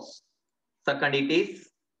meteors. Second, it is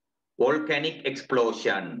volcanic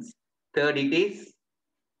explosions. Third, it is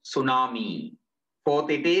tsunami. Fourth,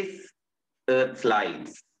 it is earth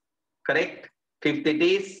slides. Correct? Fifth, it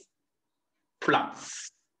is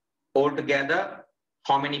floods. Altogether,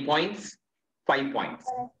 how many points? 5 points.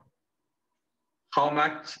 How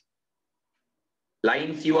much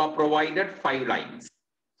lines you are provided? 5 lines.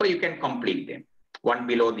 So you can complete them, one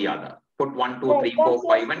below the other. Put 1, 2, 3, 4,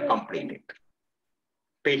 5 and complete it.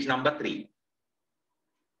 Page number 3.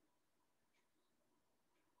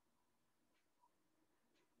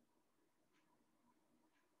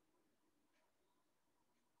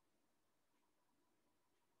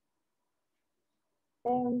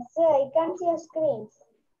 Sir, I can't see your screen.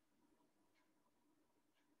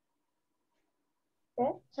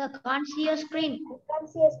 Sir? Sir, can't see your screen. I can't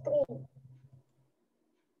see your screen.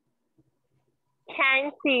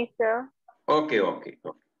 Can see, sir. Okay, okay,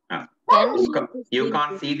 okay. You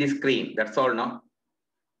can't see the screen. That's all, no?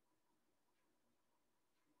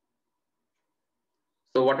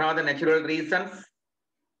 So what are the natural reasons?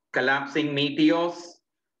 Collapsing meteors,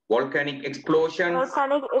 volcanic explosions,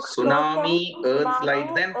 tsunami, earth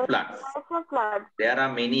slides and floods. There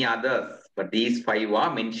are many others, but these 5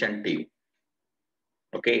 are mentioned to you.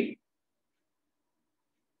 Okay.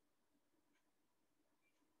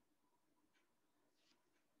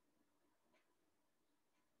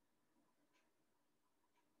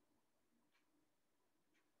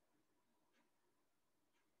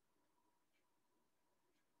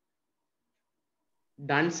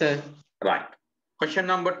 Done, sir. Right. Question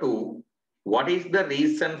number 2. What is the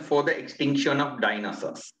reason for the extinction of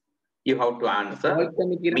dinosaurs? You have to answer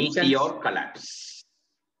Volcanic eruptions. meteor collapse.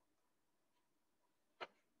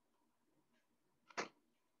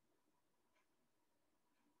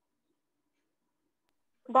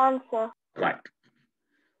 Done, sir. Right.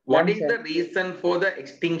 What Done, is sir. the reason for the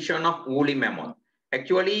extinction of woolly mammoth?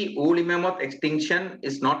 Actually, woolly mammoth extinction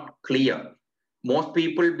is not clear. Most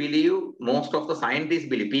people believe, most of the scientists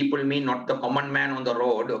believe, people mean not the common man on the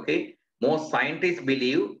road, okay? Most scientists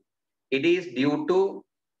believe it is due to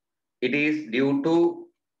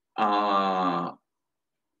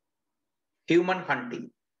human hunting.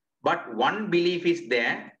 But one belief is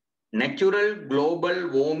there, natural global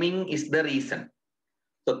warming is the reason.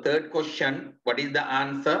 So third question, what is the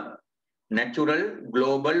answer? Natural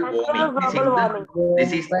global warming.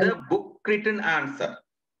 This is the book written answer.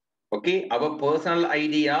 Okay, our personal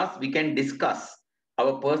ideas we can discuss.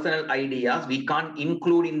 Our personal ideas we can't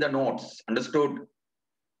include in the notes. Understood?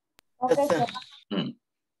 Okay, sir.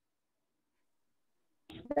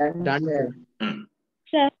 Done, sir.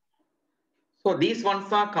 Sir. So these ones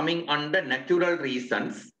are coming under natural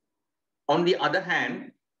reasons. On the other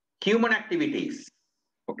hand, human activities.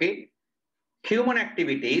 Okay, human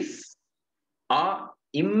activities are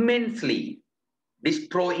immensely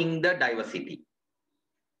destroying the diversity.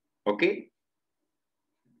 Okay,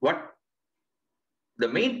 what the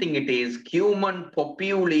main thing it is, human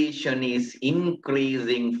population is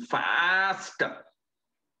increasing faster.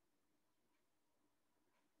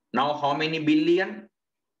 Now how many billion?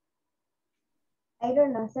 I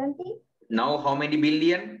don't know, 70? Now how many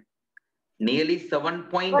billion? Nearly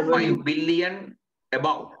 7.5 billion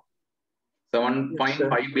above.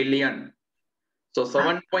 7.5 billion. So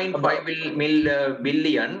 7.5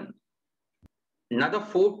 billion, another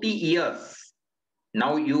 40 years.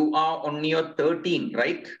 Now you are on your 13,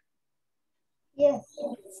 right? Yes.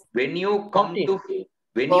 When you come 14. to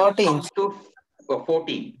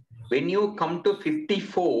 14, when you come to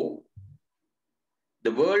 54,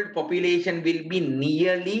 the world population will be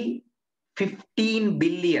nearly 15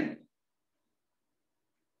 billion.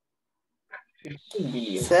 15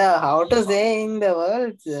 billion. Sir, how to say in the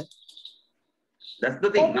world, sir? That's the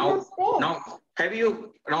thing. Now have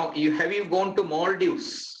you gone to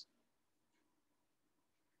Maldives?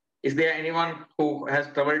 Is there anyone who has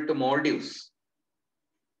traveled to Maldives?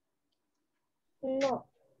 No.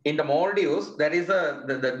 In the Maldives, there is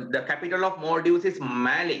the capital of Maldives is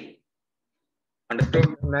Malé.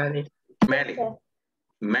 Understood? Malé. Malé.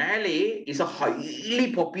 Malé is a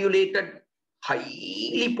highly populated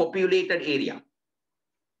area.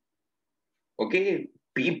 Okay,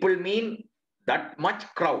 people mean that much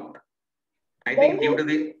crowd. I think due to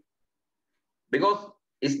the, because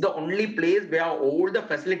it's the only place where all the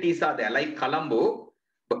facilities are there, like Colombo,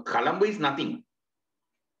 but Colombo is nothing.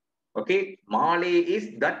 Okay, Malé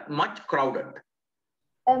is that much crowded.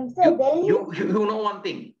 You know one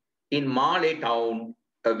thing, in Malé town,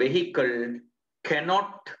 a vehicle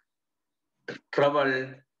cannot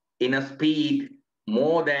travel in a speed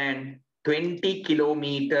more than 20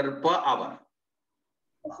 kilometers per hour.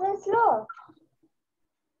 It's very slow.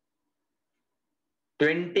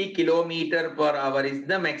 20 kilometers per hour is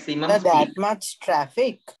the maximum Sir, speed. that much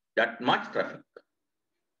traffic. That much traffic.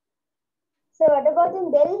 So what about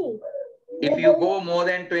in Delhi? If you go more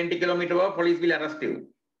than 20 kilometers per hour, police will arrest you.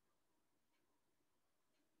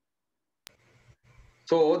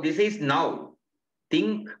 So this is now.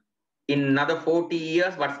 Think in another 40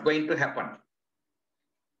 years, what's going to happen?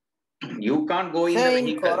 You can't go in the In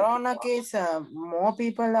vehicle. Corona case, more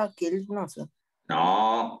people are killed, no, sir?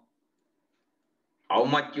 No. How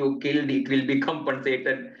much you killed, it will be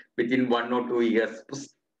compensated within 1 or 2 years.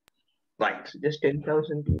 Right. Just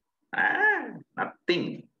 10,000 people.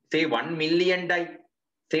 Nothing. Say 1 million die.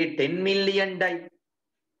 Say 10 million die.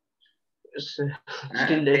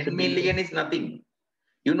 Still 10 million is nothing.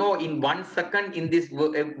 You know, in 1 second in this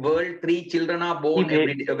world, 3 children are born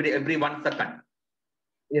every 1 second.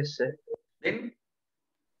 Yes, sir. Then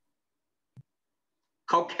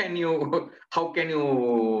how can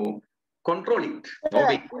you control it? No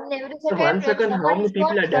way. In every So second, 1 second, how many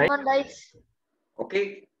people are dying? someone dies.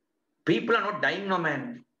 Okay, people are not dying, no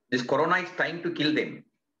man. This corona is trying to kill them.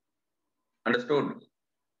 Understood?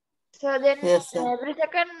 So then Yes, sir. every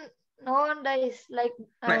second, no one dies. Like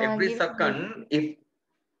Every second, if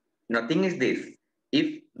nothing is this,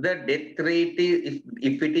 if the death rate is,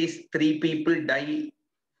 if it is 3 people die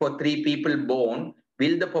for 3 people born,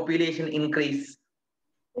 will the population increase?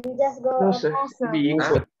 It will just go No, up. sir. Be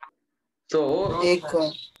equal. So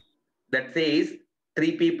Equal. that says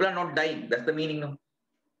 3 people are not dying. That's the meaning of.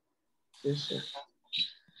 Yes, sir.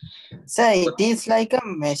 Sir, it is like a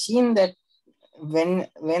machine that when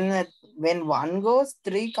one goes,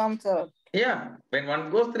 three comes out. Yeah, when one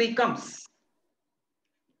goes, three comes.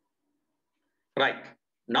 Right.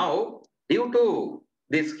 Now, due to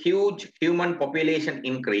this huge human population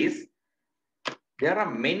increase, there are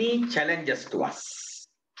many challenges to us.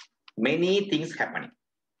 Many things happening.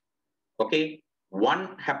 Okay.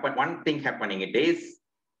 One thing happening it is,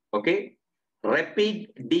 okay,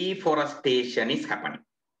 rapid deforestation is happening.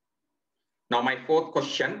 Now, my fourth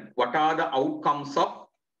question, what are the outcomes of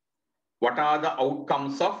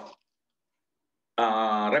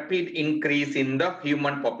rapid increase in the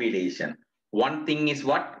human population? One thing is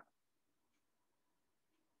what?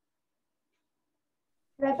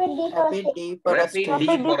 Rapid Rapid deforestation.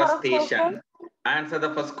 deforestation. Answer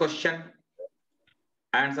the first question.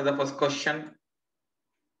 Answer the first question.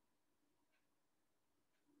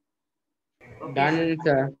 Done,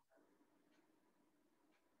 sir.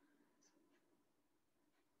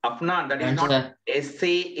 Afnan, that is not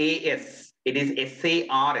SAAS. It is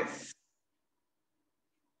SARS.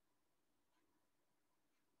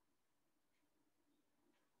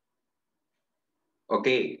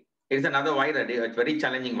 Okay. It's another virus. It's very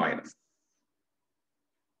challenging virus.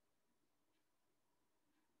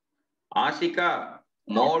 Ashika,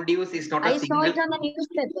 Maldives is not a I single. saw it on the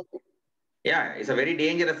newspaper. Yeah, it's a very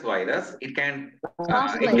dangerous virus. It can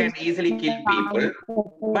easily kill people,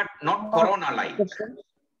 but not corona-like.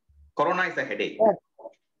 Corona is a headache. Sir,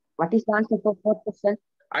 what is the answer for fourth question?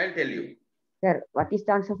 I'll tell you. Sir, what is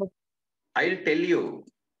the answer for? I'll tell you.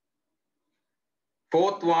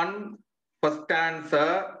 Fourth one, first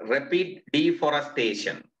answer, rapid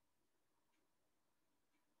deforestation.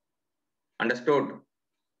 Understood?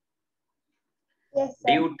 Yes, sir.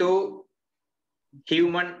 Due to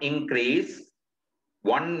human increase,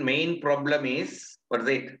 one main problem is, what is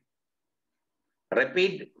it?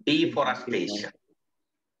 Rapid deforestation.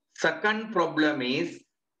 Second problem is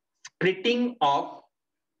splitting of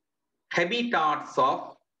habitats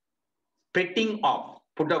of, put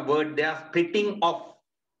a word there, splitting of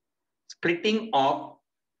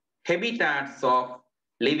habitats of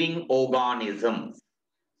living organisms.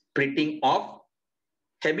 Splitting of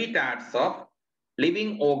habitats of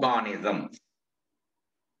living organisms.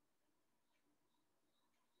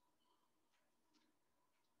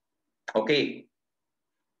 Okay.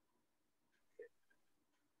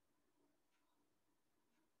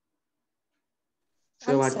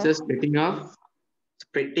 So what's the splitting of?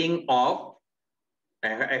 Splitting of,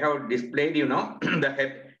 I have displayed, you know,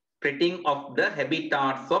 the splitting of the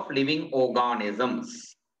habitats of living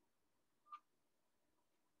organisms.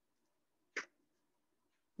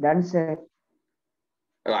 Done, sir.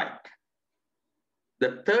 Right.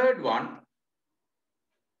 The third one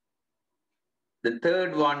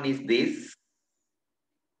is this.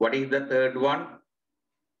 What is the third one?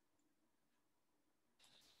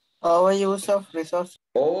 Overuse of resources.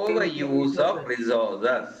 Overuse of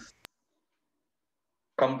resources.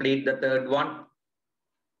 Complete the third one.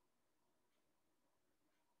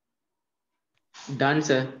 Done,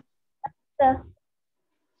 sir. Sir.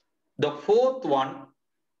 The fourth one,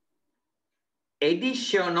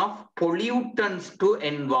 addition of pollutants to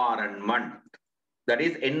environment. That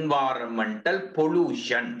is environmental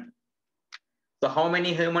pollution. So how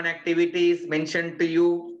many human activities mentioned to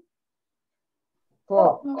you?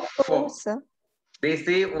 4. 4. They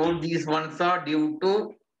say all these ones are due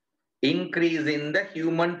to increase in the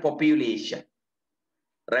human population.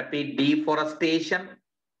 Rapid deforestation,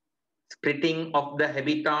 splitting of the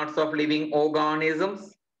habitats of living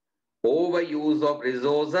organisms, overuse of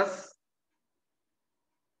resources,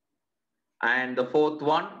 and the fourth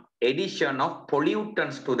one, addition of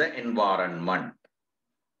pollutants to the environment.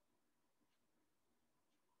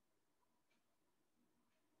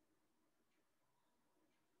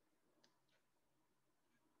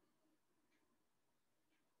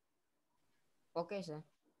 Okay, sir.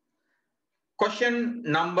 Question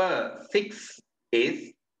number 6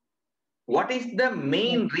 is, what is the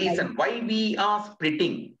main reason why we are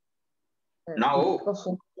splitting? Now,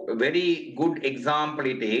 a very good example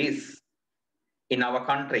it is in our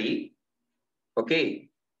country, okay,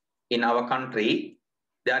 in our country,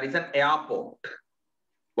 there is an airport.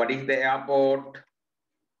 What is the airport?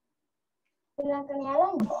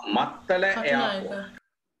 Mattala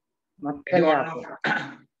Airport.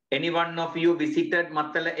 Any one of you visited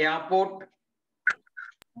Mattala Airport?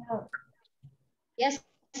 No. Yes,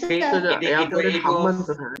 sir. Okay. So the airport in It was,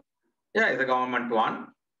 Hambantota. yeah, it's a government one.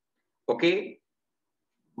 Okay.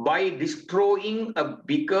 By destroying a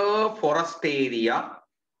bigger forest area,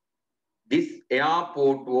 this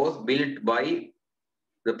airport was built by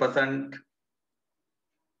the present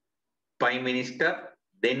Prime Minister,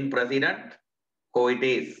 then President, who it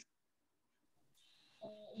is?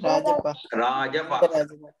 Rajapaksa.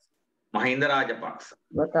 Mahinda Rajapaksa.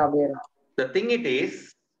 The thing it is,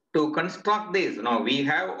 to construct this, now we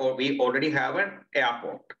already have an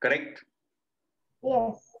airport, correct?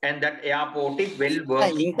 Yes. And that airport is well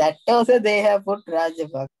working. That also they have put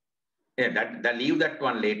Rajapaksa. Yeah, leave that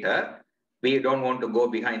one later. We don't want to go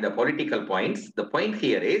behind the political points. The point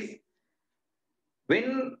here is, when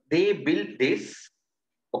they built this,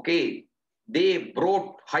 okay, they brought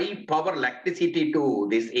high power electricity to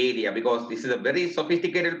this area because this is a very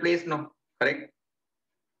sophisticated place, no? Correct?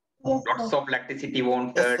 Yes, lots of electricity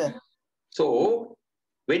wanted. Yes, So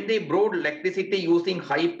when they brought electricity using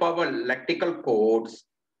high power electrical cords,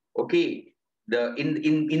 okay, the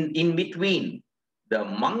in between the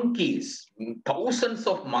monkeys, thousands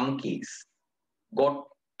of monkeys got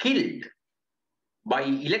killed by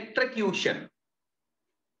electrocution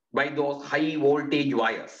by those high voltage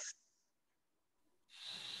wires.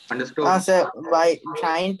 Understood? Sir, by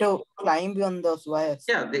trying to climb on those wires.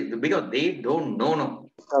 Yeah, because they don't know. No.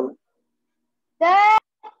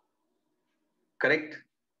 Correct?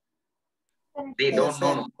 They don't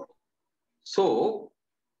know. No. So,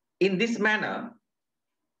 in this manner,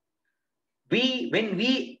 when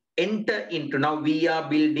we enter into, now we are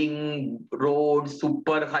building roads,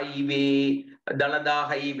 super highway, Dalada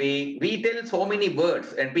highway, we tell so many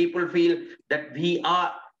words and people feel that we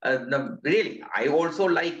are, really,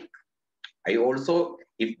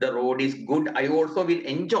 if the road is good, I also will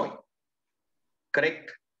enjoy.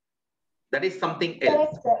 Correct? That is something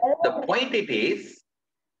else. The point it is,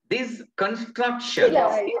 this construction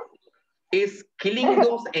is killing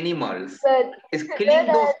those animals, is killing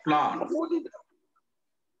those plants.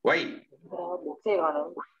 Why?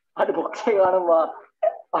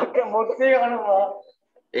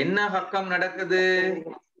 என்ன ஹக்கம் நடக்குது?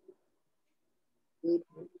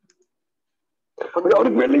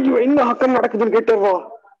 அவருக்கு வெளியே என்ன ஹக்கம் நடக்குதுன்னு கேட்டவா?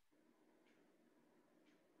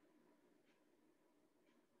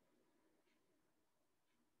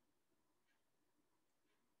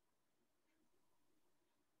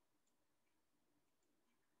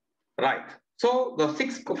 Right. So the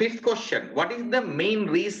fifth question, what is the main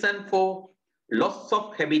reason for loss of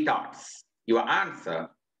habitats? Your answer,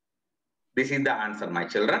 this is the answer, my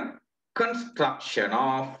children. Construction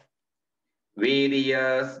of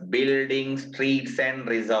various buildings, streets and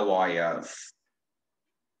reservoirs.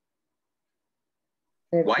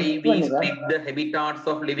 Why we split the habitats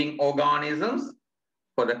of living organisms?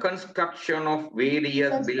 For the construction of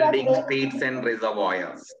various buildings, streets and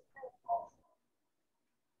reservoirs.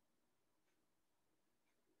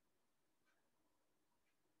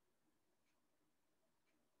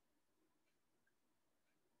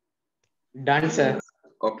 Done, sir.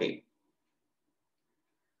 Okay.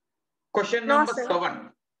 Question No, number sir. 7.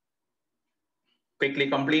 Quickly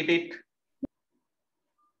complete it.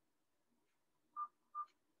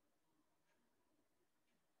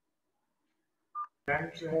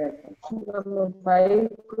 Number 5.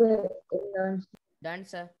 Done,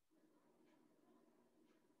 sir.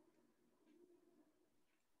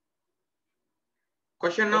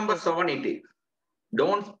 Question number 7 it is.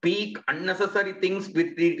 Don't speak unnecessary things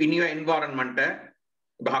in your environment.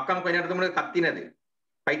 Bahakam kanya tu mereka katina de.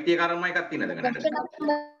 Paitya karamai katina de. Question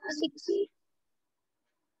number 6.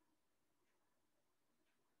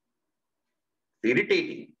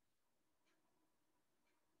 Irritating.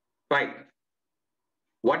 Right.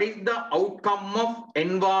 What is the outcome of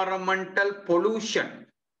environmental pollution?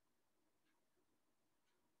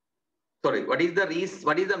 Sorry, what is the reason?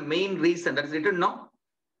 What is the main reason? That is written, no?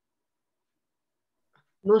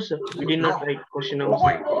 No, sir. We did not write question number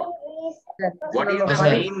 5. What is the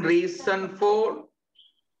main reason for?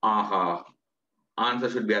 Answer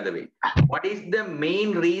should be other way. What is the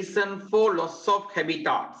main reason for loss of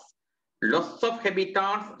habitats? Loss of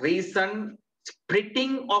habitats, reason,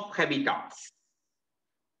 splitting of habitats.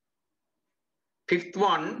 Fifth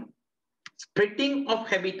one, splitting of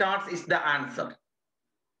habitats is the answer.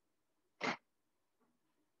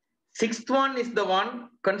 Sixth one is the one,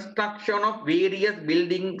 construction of various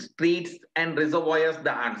buildings, streets and reservoirs,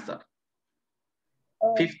 the answer.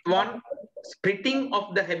 Fifth one, splitting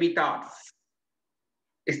of the habitats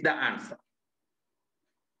is the answer.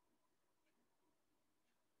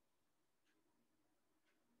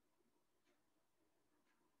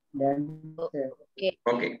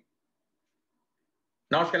 Okay.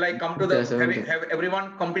 Now shall I come to the, have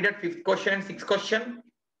everyone completed 5th question, 6th question?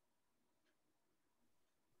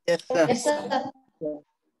 Yes, sir. Yes, sir.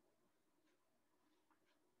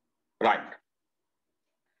 Right.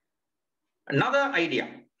 Another idea.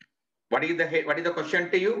 What is the question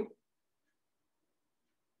to you?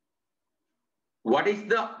 What is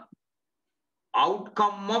the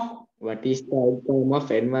outcome of What is the outcome of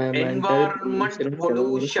environment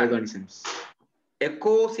pollution? organisms?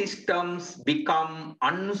 Ecosystems become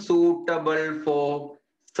unsuitable for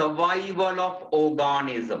survival of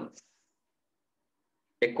organisms.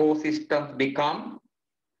 Ecosystems become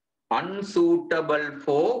unsuitable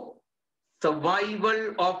for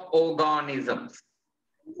survival of organisms.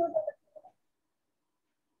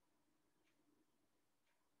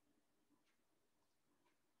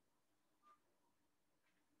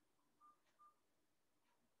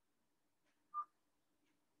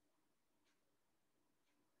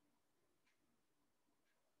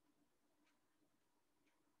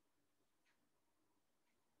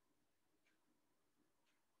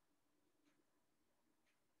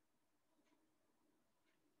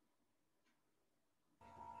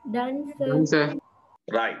 Done, Done, sir. sir.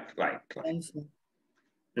 Right.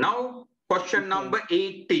 Now, question number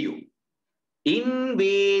 8 to you.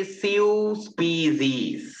 Invasive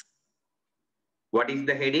species. What is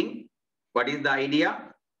the heading? What is the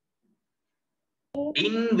idea?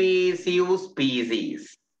 Invasive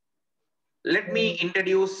species. Let me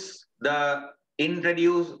introduce the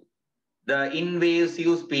invasive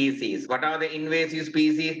species. What are the invasive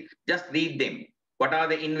species? Just read them. What are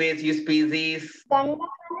the invasive species?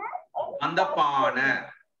 Gandapana.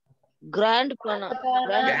 Grandpana.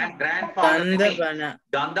 Grandfather.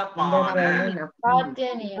 Gandapana.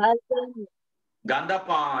 Parthenia.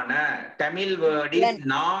 Gandapana. Tamil word is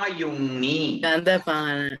Nayunni.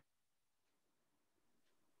 Gandapana.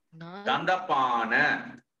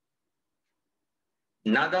 Gandapana.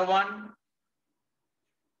 Another one.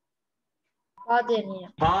 Parthenia.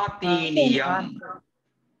 Parthenium.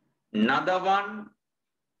 Another one.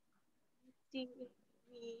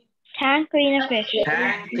 Tank cleaner fish.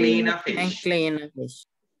 Tank cleaner Tank fish. cleaner fish.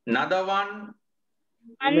 Another one.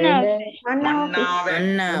 Manna fish.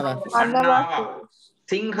 Mannava.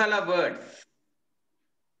 Sinhala words.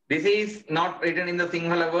 This is not written in the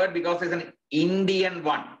Sinhala word because it's an Indian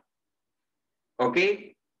one.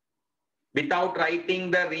 Okay? Without writing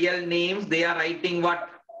the real names, they are writing what?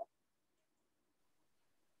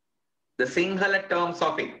 The Sinhala terms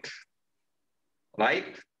of it.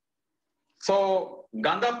 Right? So,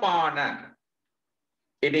 Gandapana,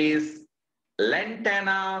 it is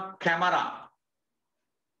Lantana camara.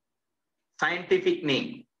 Scientific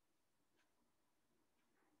name.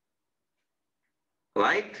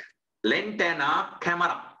 Right? Lantana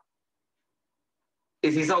camara.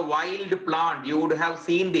 This is a wild plant. You would have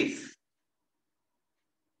seen this.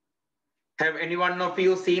 Have any one of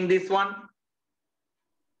you seen this one?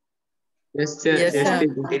 Yes, sir. Yes, sir.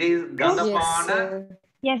 It is Gandapana.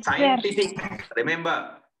 Yes, sir. Scientific.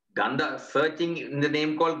 Remember, Gandha, searching in the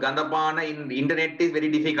name called Gandapana in the internet is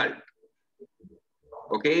very difficult.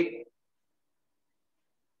 Okay?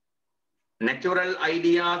 Natural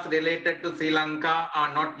ideas related to Sri Lanka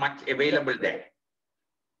are not much available there.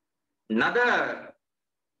 Another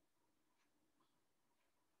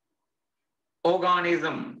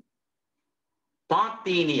organism,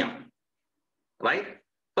 Parthenium, right?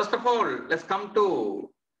 First of all, let's come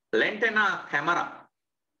to Lantana camara.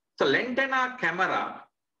 So Lantana camara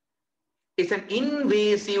is an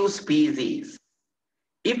invasive species.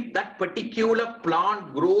 If that particular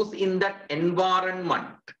plant grows in that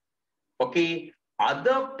environment, okay,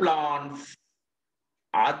 other plants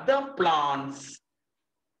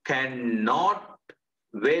cannot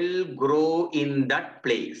well grow in that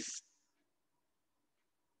place.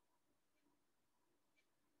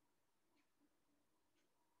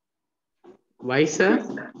 Why, sir?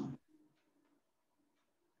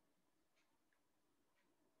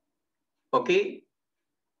 Okay?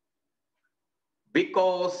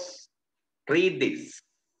 Because, read this.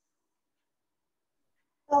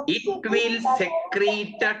 It will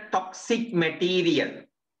secrete a toxic material.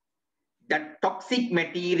 That toxic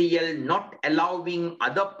material not allowing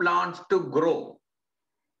other plants to grow.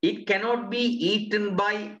 It cannot be eaten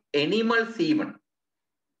by animals even.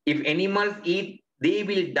 If animals eat, they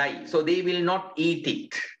will die. So they will not eat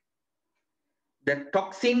it. The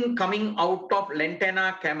toxin coming out of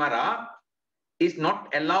Lantana camara is not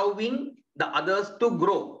allowing the others to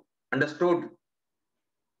grow. Understood?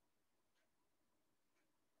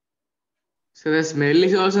 So the smell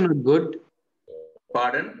is also not good.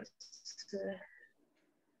 Pardon?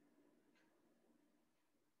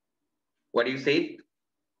 What do you say?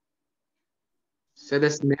 So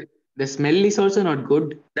the smell is also not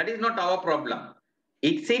good. That is not our problem.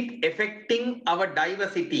 Is it affecting our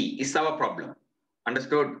diversity is our problem.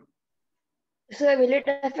 Understood? So will it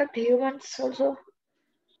affect humans also?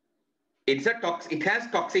 It has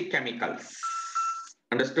toxic chemicals.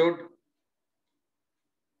 Understood?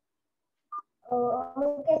 Oh,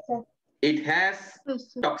 okay, sir. It has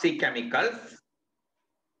Yes, sir. toxic chemicals,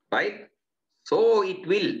 right? So it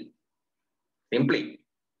will simply.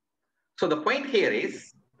 So the point here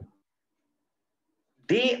is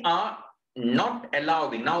they are not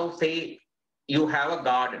allowing. Now say you have a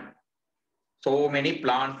garden. So many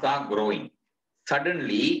plants are growing.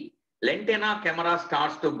 Suddenly, lantana camera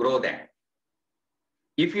starts to grow there.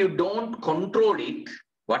 If you don't control it,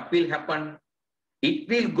 what will happen? It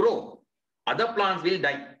will grow. Other plants will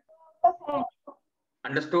die.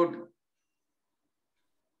 Understood?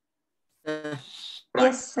 Right.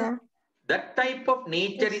 Yes, sir. That type of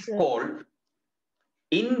nature Yes, is sir. called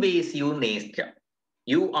invasive nature.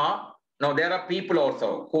 Now there are people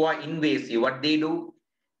also who are invasive. What they do?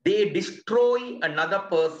 They destroy another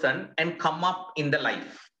person and come up in the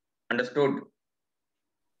life. Understood?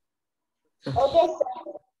 Okay,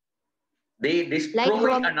 sir. They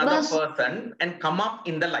destroy another robbers. person and come up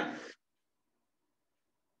in the life.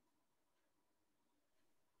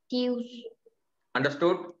 Thieves.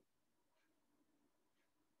 Understood?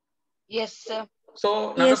 Yes, sir.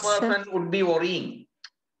 So another Yes, sir. person would be worrying.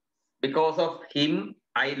 Because of him,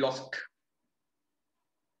 I lost.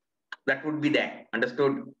 That would be there.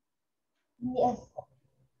 Understood? Yes.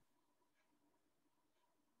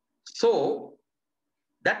 So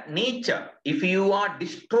that nature, if you are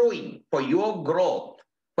destroying for your growth,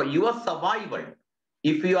 for your survival,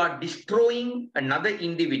 if you are destroying another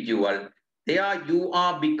individual, there you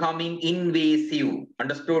are becoming invasive.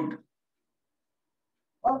 Understood?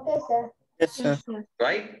 Okay, sir. Yes, sir. Yes, sir.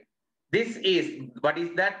 Right? This is, what is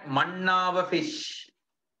that? Mannava fish.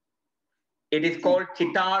 It is called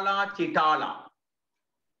chitala chitala.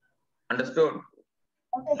 Understood?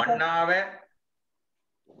 Okay, sir. Mannava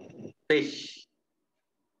fish.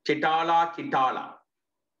 Chitala chitala.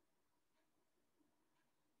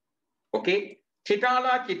 Okay?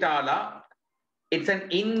 Chitala chitala, it's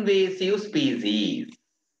an invasive species.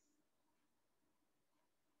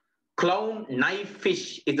 Clown knife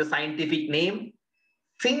fish is the scientific name.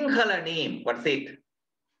 Sinhala name, what's it?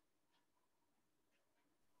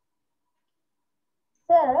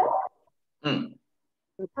 Sir, Hmm.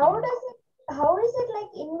 how is it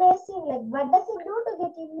like invasive? Like, what does it do to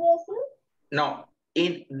get invasive? Now,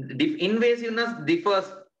 invasiveness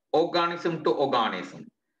differs organism to organism.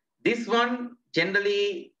 This one,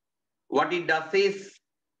 generally, what it does is,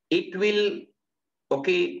 it will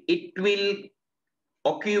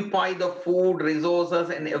occupy the food, resources,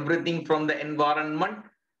 and everything from the environment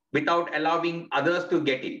without allowing others to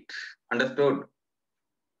get it. Understood?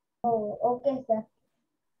 Oh, okay, sir.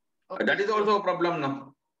 Okay, That is sir. also a problem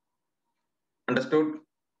now. Understood?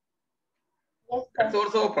 Yes, That's sir.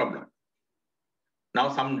 also a problem. Now,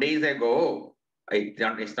 some days ago,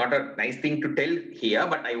 it's not a nice thing to tell here,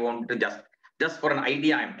 but I want to just for an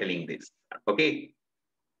idea, I'm telling this. Okay?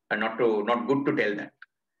 And not good to tell that.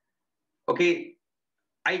 Okay,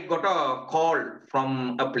 I got a call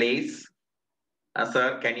from a place.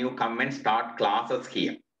 Sir, can you come and start classes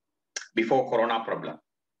here before Corona problem?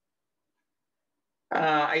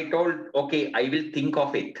 I told, okay, I will think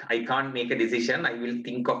of it. I can't make a decision. I will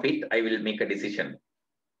think of it. I will make a decision.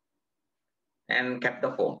 And kept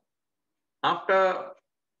the phone. After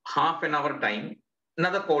half an hour time,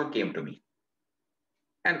 another call came to me.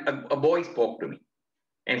 And a boy spoke to me.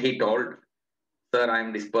 And he told, sir, I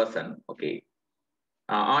am this person. Okay.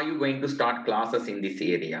 Are you going to start classes in this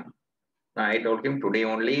area? I told him today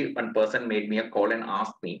only one person made me a call and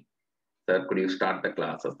asked me, sir, could you start the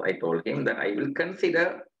classes? I told him that I will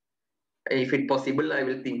consider, if it possible, I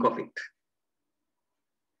will think of it.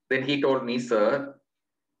 Then he told me, sir,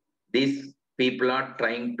 these people are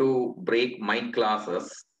trying to break my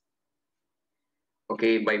classes.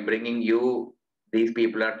 Okay, by bringing you, these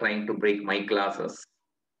people are trying to break my classes.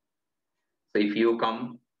 So if you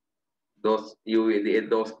come, those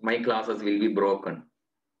my classes will be broken.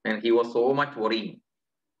 And he was so much worrying.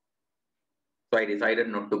 So I decided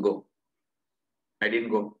not to go. I didn't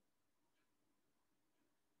go.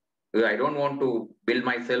 Because I don't want to build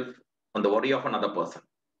myself on the worry of another person.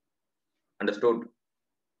 Understood?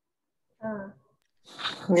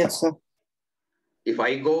 Yes, sir. If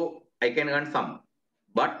I go, I can earn some.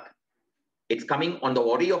 But it's coming on the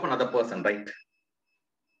worry of another person, right?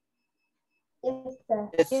 Yes, sir.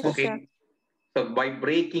 Yes, sir. Okay. So by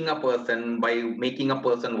breaking a person, by making a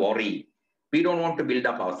person worry, we don't want to build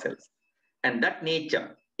up ourselves. And that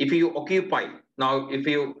nature, if you occupy, now if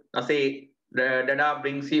you say, Dada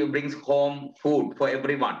brings home food for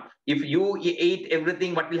everyone. If you eat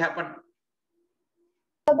everything, what will happen?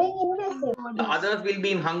 Being invasive. The others will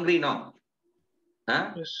be hungry now.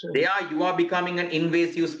 Huh? Yes, sir. You are becoming an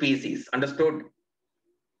invasive species. Understood?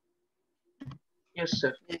 Yes,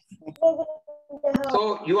 sir.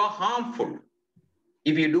 So you are harmful.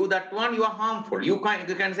 If you do that one, you are harmful. You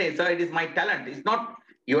can say, sir, it is my talent. It's not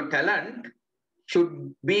your talent.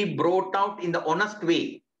 Should be brought out in the honest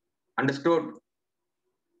way. Understood?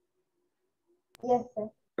 Yes, sir.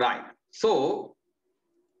 Right. So,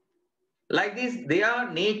 like this, their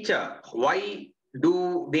nature. Why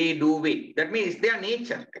do they do it? That means it's their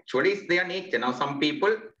nature. Actually, it's their nature. Now, some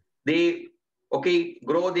people, they,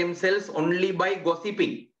 grow themselves only by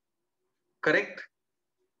gossiping. Correct?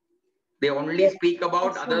 They only speak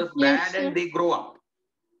about others bad and they grow up.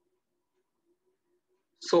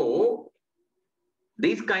 So,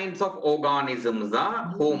 these kinds of organisms are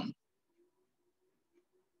home.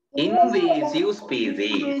 Invasive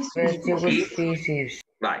species. Invasive species.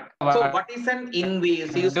 Right. So what is an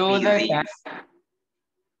invasive species?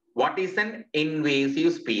 What is an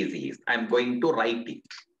invasive species? I'm going to write it.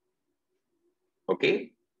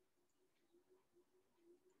 Okay.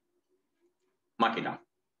 Mark it down.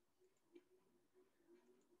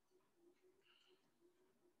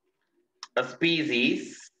 A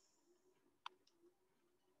species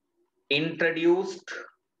introduced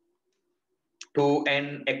to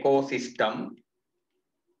an ecosystem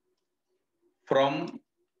from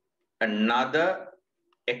another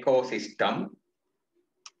ecosystem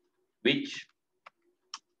which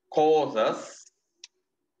causes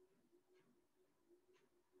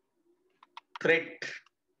threat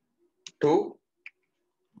to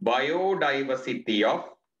biodiversity of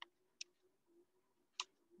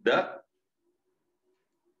the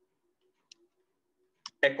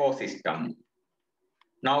ecosystem.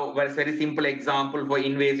 Now, a very simple example for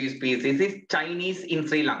invasive species is Chinese in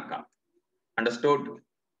Sri Lanka. Understood?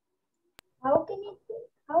 How can it be?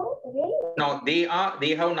 How really? Now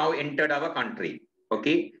they have now entered our country.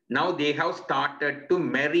 Okay. Now they have started to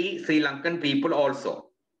marry Sri Lankan people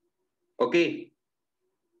also. Okay.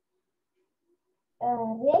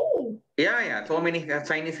 Really? Yeah. So many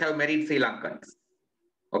Chinese have married Sri Lankans.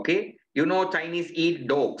 Okay. You know, Chinese eat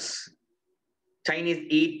dogs. Chinese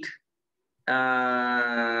eat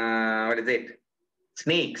what is it?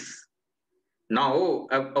 Snakes. Now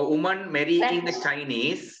a woman marrying a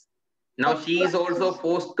Chinese, now she is also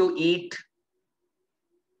forced to eat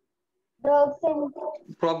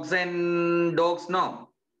frogs and dogs now.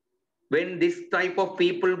 When this type of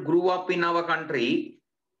people grew up in our country,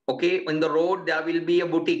 okay, on the road there will be a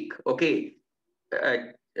boutique, okay,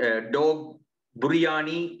 dog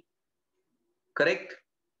biryani, correct?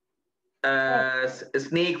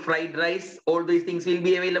 Snake fried rice, all these things will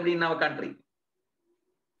be available in our country.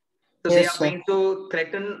 So yes, they are going to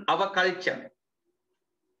threaten our culture.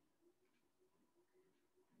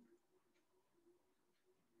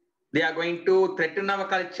 They are going to threaten our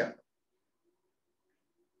culture.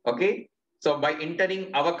 Okay. So by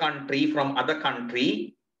entering our country from other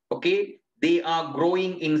country, okay, they are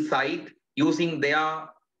growing inside using their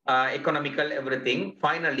economical everything.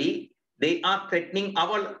 Finally, they are threatening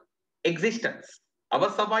our existence, our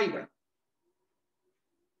survival.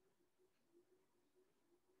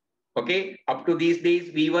 Okay, up to these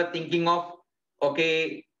days, we were thinking of,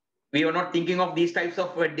 okay, we were not thinking of these types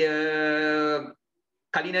of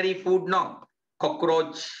culinary food now.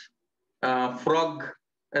 Cockroach, frog,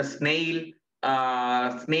 snail,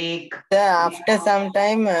 snake. After some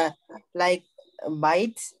time, like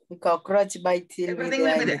bites, cockroach bites will Everything be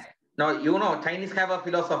there. Will be there. Now, you know, Chinese have a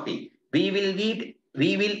philosophy. We will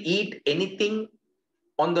eat anything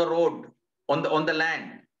on the road, on the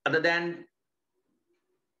land, other than,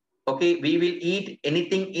 okay, we will eat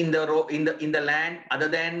anything in the land other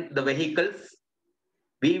than the vehicles.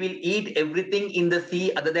 We will eat everything in the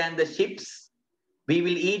sea other than the ships. We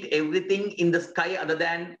will eat everything in the sky other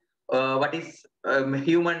than what is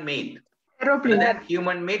human made. Other than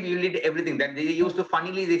human made, we will eat everything. That they used to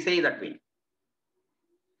funnily they say that way.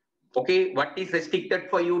 Okay, what is restricted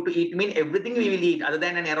for you to eat mean everything we will eat other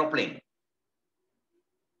than an aeroplane.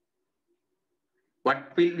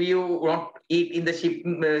 What will you not eat in the ship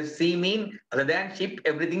sea mean other than ship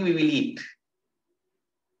everything we will eat.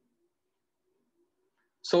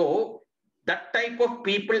 So that type of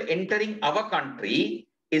people entering our country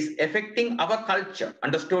is affecting our culture.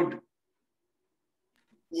 Understood?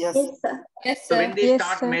 Yes. Yes, sir. Yes, So sir. when they Yes,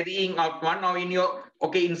 start sir. marrying out one, now in your,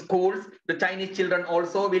 okay, in schools, the Chinese children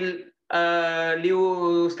also will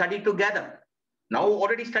study together. Now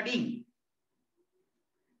already studying.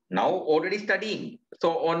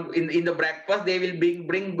 So on in the breakfast, they will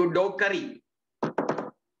bring good dog curry.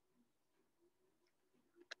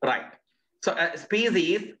 Right. So a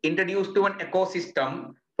species introduced to an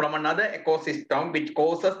ecosystem from another ecosystem which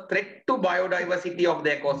causes threat to biodiversity of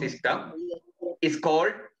the ecosystem is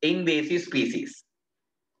called invasive species?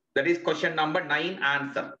 That is question number 9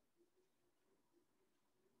 answer.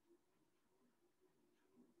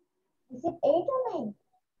 Is it 8 or 9?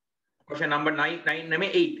 Question number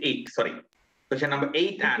 8, sorry. Question number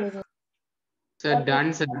 8 answer. Sir,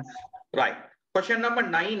 done, sir. Right. Question number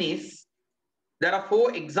 9 is, there are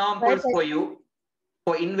 4 examples for you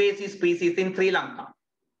for invasive species in Sri Lanka.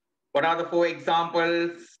 What are the 4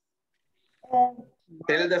 examples?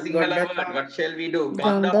 Tell the Sinhala word. What shall we do?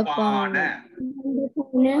 Gandapana.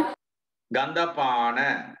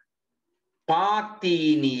 Gandapana.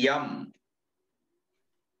 Parthenium.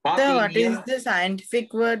 So what is the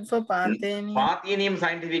scientific word for Parthenium? Parthenium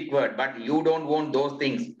scientific word, but you don't want those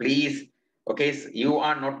things, please. Okay, so you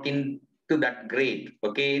are not into that grade,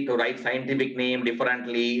 okay, to write scientific name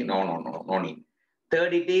differently. No need.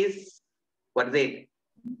 Third, it is, what is it?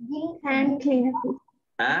 Tank cleaner.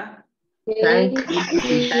 Huh? Tank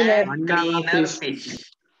Cleaner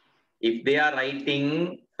fish. If they are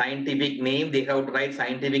writing scientific name, they have to write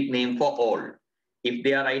scientific name for all. If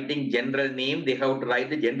they are writing general name, they have to write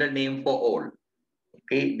the general name for all.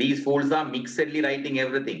 Okay, these fools are mixedly writing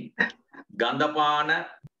everything. Gandapana,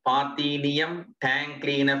 Parthenium, tank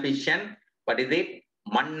cleaner fish, and what is it?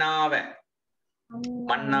 Mannava.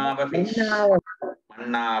 Mannava fish.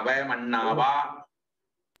 Mannava.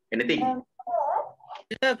 Anything?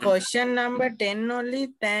 The question number 10 only,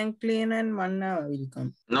 tank clean and manna will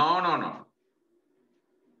come. No.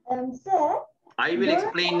 Sir, I will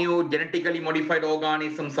explain you genetically modified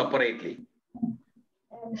organisms separately.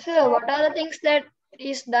 Sir, what are the things that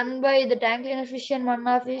is done by the tank cleaner fish and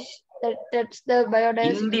manna fish? That's the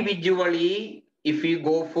biodiversity. Individually, if you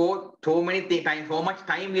go for so many times, so much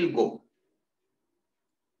time will go.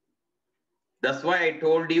 That's why I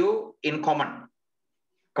told you in common.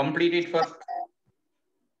 Complete it first.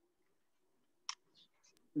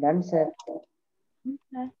 Done, sir.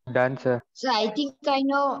 Done, sir. So I think I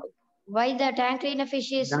know why the tank cleaner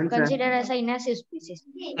fish is Done, sir. considered as an invasive species.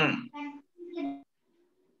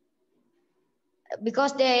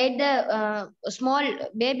 Because they ate the small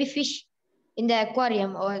baby fish in the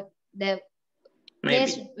aquarium or the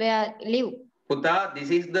place where live. Puta, this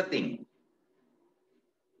is the thing.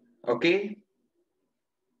 Okay.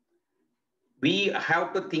 We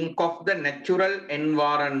have to think of the natural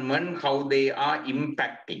environment, how they are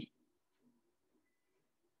impacting.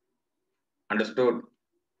 Understood?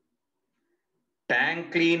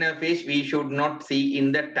 Tank cleaner fish, we should not see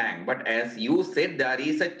in the tank. But as you said, there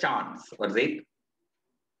is a chance. What's it?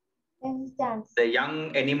 The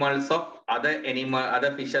young animals of other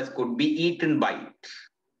fishes could be eaten by it.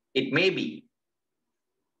 It may be.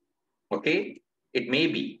 Okay? It may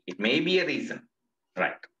be. It may be a reason.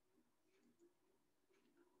 Right.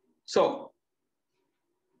 So,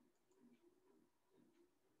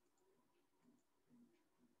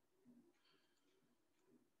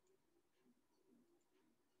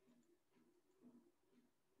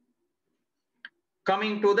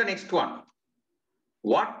 coming to the next one.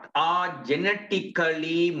 What are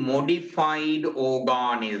genetically modified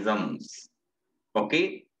organisms?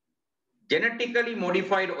 Okay. Genetically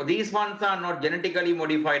modified, these ones are not genetically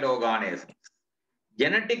modified organisms.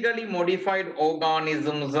 Genetically modified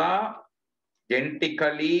organisms are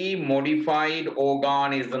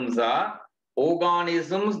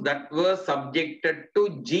organisms that were subjected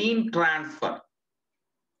to gene transfer.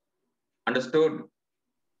 Understood?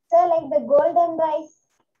 Sir, like the golden rice.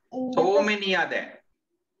 So many are there.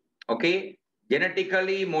 Okay.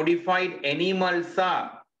 Genetically modified animals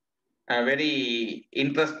are very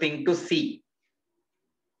interesting to see.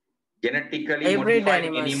 Genetically modified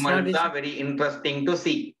animals are very interesting to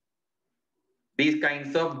see. These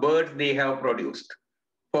kinds of birds they have produced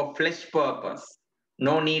for flesh purpose.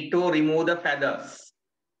 No need to remove the feathers.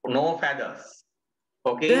 No feathers.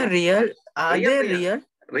 Okay. They're real. Are they real?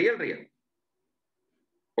 Real.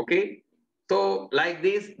 Okay. So like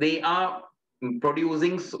this, they are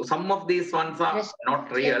producing, some of these ones are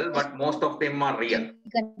not real, but most of them are real.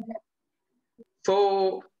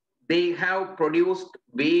 So they have produced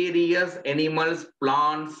various animals,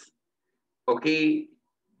 plants, okay,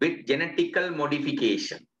 with genetical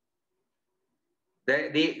modification.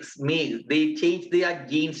 They change their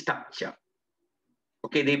gene structure.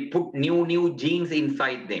 Okay, they put new genes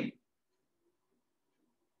inside them.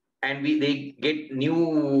 And they get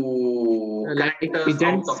new characters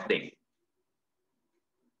out of them.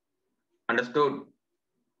 Understood?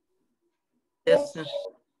 Yes, sir.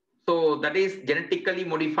 So that is genetically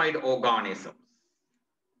modified organisms.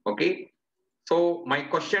 Okay. So my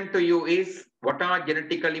question to you is, what are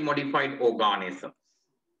genetically modified organisms?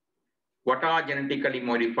 What are genetically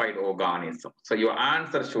modified organisms? So your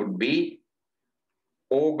answer should be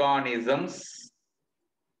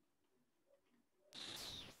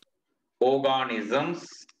organisms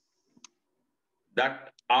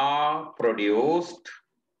that are produced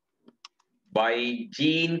by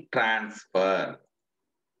gene transfer.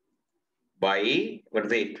 By, what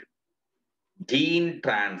is it? Gene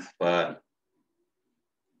transfer.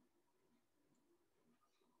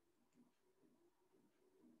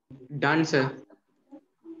 Done, sir.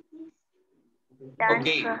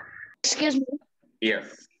 Okay. Excuse me.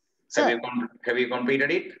 Yes. Sir. Have you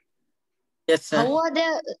completed it? Yes, sir. How are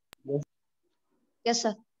the... Yes,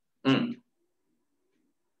 sir.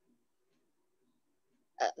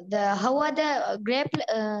 How are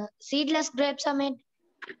the seedless grapes are made?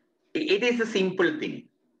 It is a simple thing.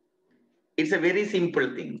 It's a very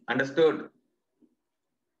simple thing. Understood?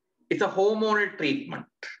 It's a hormonal treatment.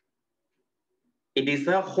 It is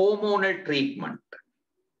a hormonal treatment.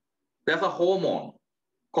 There's a hormone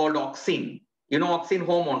called auxin. You know auxin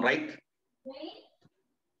hormone, right?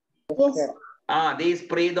 Yes. They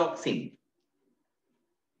spray the auxin.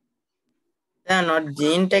 They are not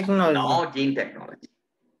gene technology. No, gene technology.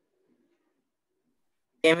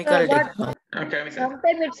 Chemical technology.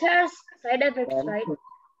 Sometimes it has side effects, right?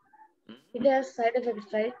 It has side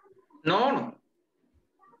effects, right? No.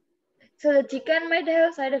 So the chicken might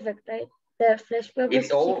have side effect, right? The flesh purpose.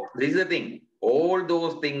 This is the thing. All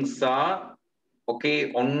those things are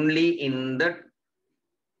okay only in the.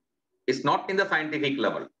 It's not in the scientific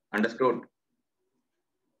level. Understood?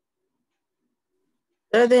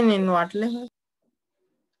 Then in what level?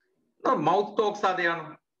 No, mouth talks are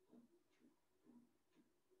there.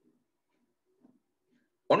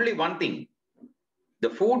 Only one thing. The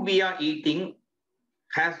food we are eating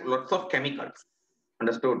has lots of chemicals.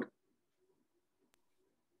 Understood?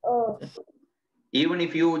 Oh. Even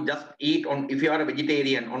if you just eat if you are a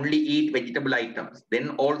vegetarian, only eat vegetable items, then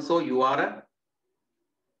also you are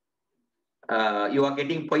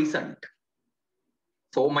getting poisoned.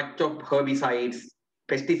 So much of herbicides,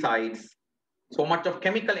 pesticides, so much of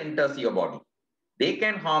chemical enters your body. They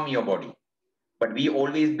can harm your body. But we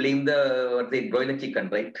always blame the broiler chicken,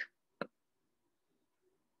 right?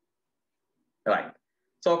 Right.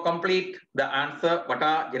 So complete the answer. What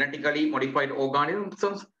are genetically modified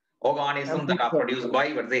organisms? Organisms that are produced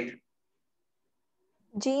by, what is it?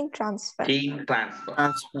 Gene transfer. Gene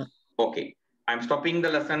transfer. Okay. I'm stopping the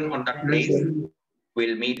lesson on that place.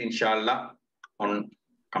 We'll meet inshallah on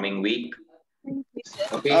coming week.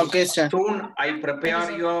 Okay, sir. Soon I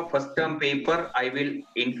prepare your first term paper. I will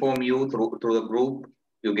inform you through the group.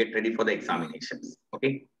 You get ready for the examinations.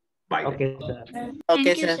 Okay. Bye. Okay, sir.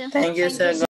 Okay, sir. Thank you, sir.